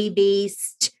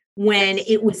play-based, when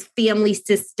it was family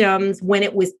systems, when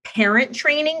it was parent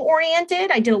training oriented.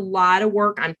 I did a lot of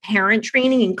work on parent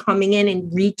training and coming in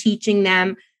and reteaching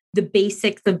them the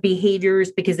basics of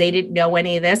behaviors because they didn't know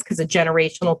any of this because of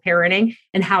generational parenting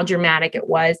and how dramatic it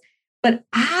was. But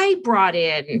I brought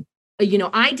in,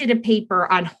 I did a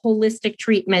paper on holistic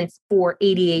treatments for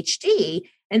ADHD,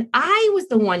 and I was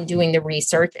the one doing the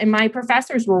research, and my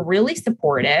professors were really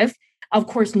supportive. Of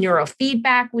course,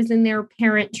 neurofeedback was in their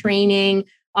parent training,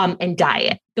 and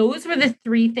diet. Those were the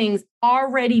three things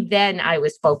already then I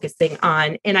was focusing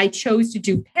on. And I chose to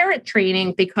do parent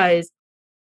training because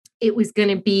it was going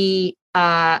to be,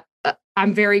 I'm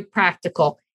very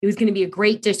practical. It was going to be a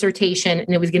great dissertation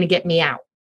and it was going to get me out.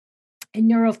 And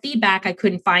neurofeedback, I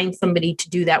couldn't find somebody to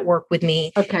do that work with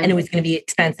me. Okay. And it was going to be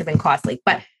expensive and costly.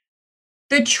 But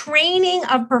the training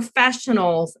of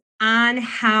professionals on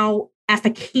how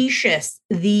efficacious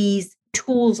these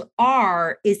tools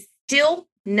are is still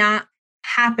not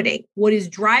happening. What is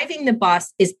driving the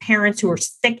bus is parents who are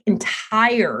sick and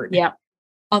tired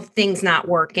of things not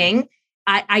working.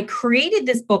 I created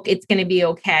this book, It's Going to Be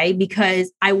Okay,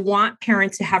 because I want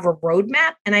parents to have a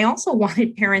roadmap. And I also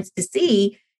wanted parents to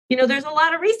see, there's a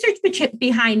lot of research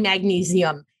behind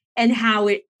magnesium and how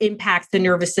it impacts the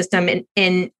nervous system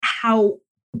and how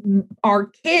our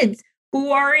kids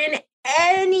who are in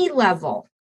any level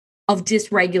of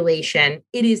dysregulation,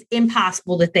 it is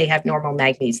impossible that they have normal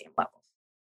magnesium levels.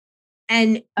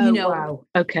 And,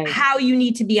 how you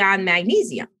need to be on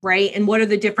magnesium, right? And what are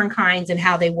the different kinds and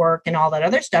how they work and all that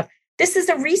other stuff. This is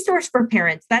a resource for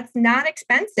parents. That's not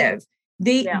expensive.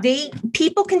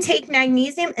 People can take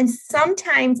magnesium, and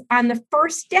sometimes on the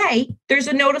first day, there's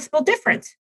a noticeable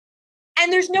difference.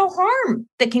 And there's no harm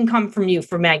that can come from you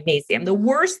for magnesium. The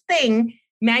worst thing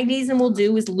magnesium will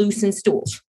do is loosen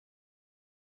stools.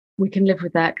 We can live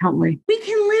with that, can't we? We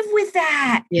can live with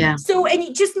that. Yeah. So, and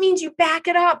it just means you back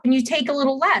it up and you take a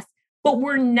little less, but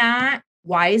we're not.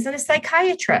 Why isn't a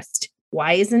psychiatrist?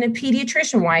 Why isn't a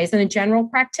pediatrician? Why isn't a general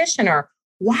practitioner?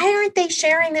 Why aren't they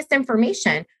sharing this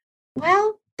information?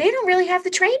 Well, they don't really have the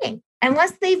training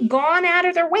unless they've gone out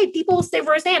of their way. People will say,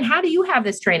 Roseann, how do you have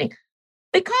this training?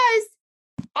 Because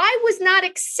I was not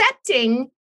accepting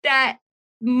that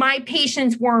my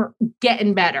patients weren't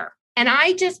getting better. And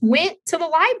I just went to the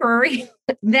library,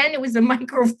 then it was a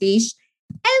microfiche,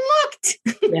 and looked.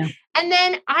 Yeah. And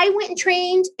then I went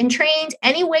and trained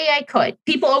any way I could.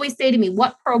 People always say to me,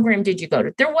 what program did you go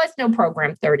to? There was no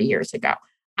program 30 years ago.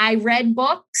 I read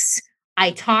books,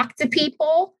 I talked to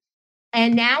people,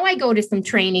 and now I go to some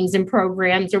trainings and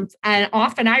programs, and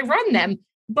often I run them.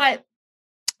 But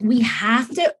we have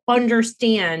to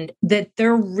understand that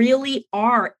there really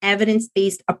are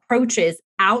evidence-based approaches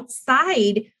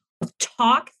outside of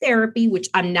talk therapy, which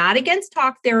I'm not against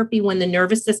talk therapy when the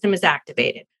nervous system is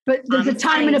activated. But there's a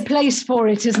time and a place for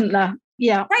it, isn't there?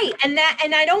 Yeah. Right. And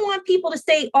I don't want people to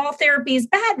say all therapy is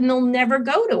bad and they'll never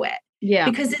go to it. Yeah.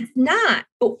 Because it's not.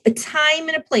 But a time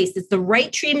and a place. It's the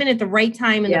right treatment at the right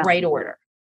time in the right order.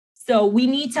 So we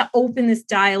need to open this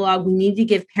dialogue. We need to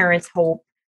give parents hope.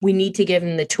 We need to give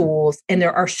them the tools. And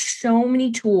there are so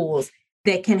many tools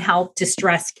that can help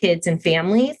distress kids and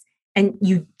families. And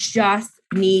you just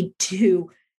need to,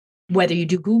 whether you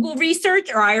do Google research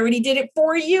or I already did it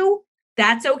for you,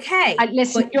 that's okay.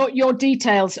 Listen, your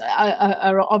details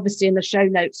are obviously in the show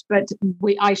notes, but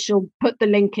I shall put the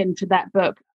link in for that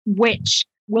book, which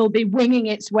will be winging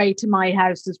its way to my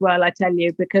house as well, I tell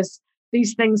you, because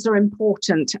these things are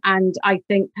important. And I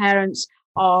think parents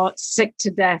are sick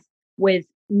to death with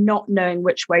not knowing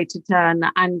which way to turn.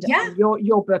 And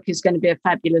your book is going to be a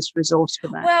fabulous resource for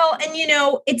that. Well,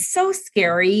 and it's so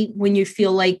scary when you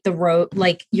feel like the road,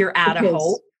 like you're out of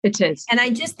hope. It is. And I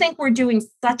just think we're doing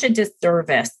such a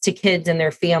disservice to kids and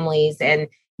their families. And,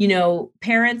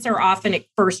 parents are often at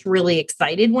first really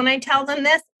excited when I tell them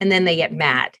this, and then they get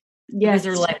mad. Yes. Because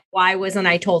they're like, why wasn't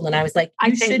I told? And I was like,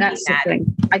 you should be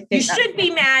mad. You should be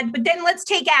mad, but then let's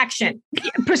take action.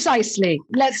 Yeah, precisely.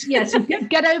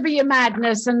 Get over your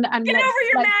madness and get over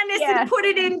your madness and put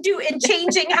it into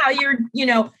changing how you're,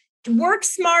 work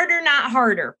smarter, not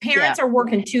harder. Parents are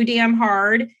working too damn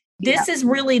hard. This is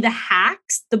really the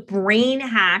hacks, the brain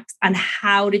hacks on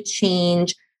how to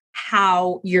change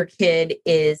how your kid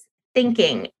is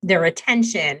thinking, their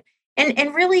attention,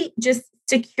 and really just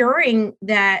securing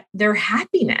that their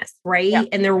happiness, right? Yeah.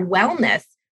 And their wellness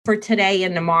for today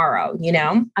and tomorrow,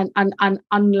 And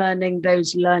unlearning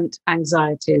those learnt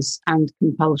anxieties and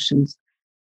compulsions.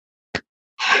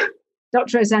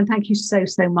 Dr. Roseann, thank you so,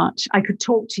 so much. I could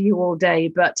talk to you all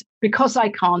day, but because I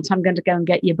can't, I'm going to go and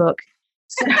get your book.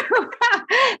 So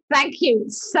thank you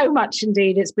so much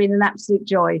indeed. It's been an absolute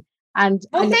joy. And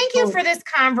thank you for this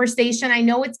conversation. I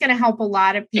know it's going to help a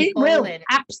lot of people. It will,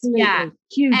 absolutely. Yeah.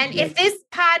 Hugely. And if this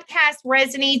podcast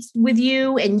resonates with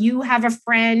you and you have a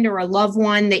friend or a loved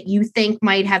one that you think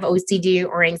might have OCD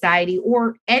or anxiety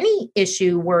or any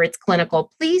issue where it's clinical,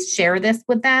 please share this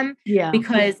with them. Yeah.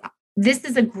 Because this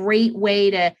is a great way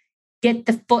to get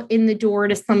the foot in the door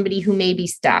to somebody who may be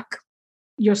stuck.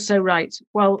 You're so right.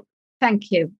 Well,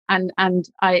 thank you. And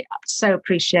I so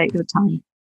appreciate your time.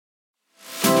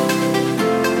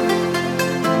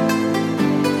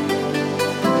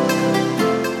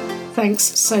 Thanks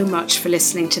so much for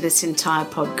listening to this entire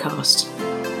podcast.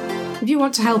 If you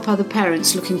want to help other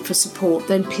parents looking for support,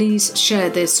 then please share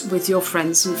this with your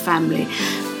friends and family.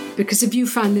 Because if you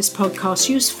found this podcast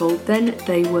useful, then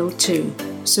they will too.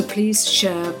 So please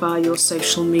share via your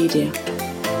social media.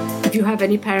 If you have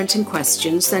any parenting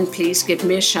questions, then please give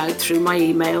me a shout through my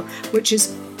email, which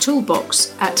is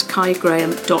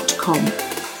toolbox@kaigraham.com.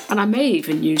 And I may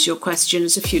even use your question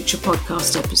as a future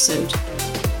podcast episode.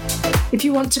 If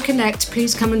you want to connect,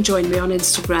 please come and join me on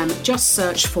Instagram. Just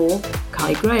search for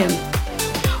Kai Graham.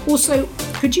 Also,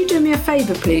 could you do me a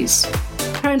favour, please?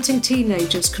 Parenting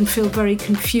teenagers can feel very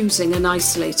confusing and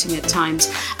isolating at times,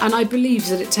 and I believe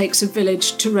that it takes a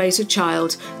village to raise a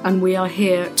child, and we are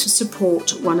here to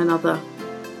support one another.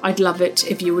 I'd love it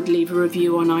if you would leave a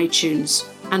review on iTunes,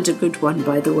 and a good one,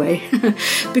 by the way,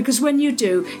 because when you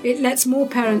do, it lets more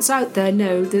parents out there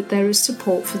know that there is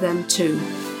support for them too.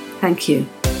 Thank you.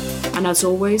 And as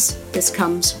always, this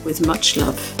comes with much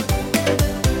love.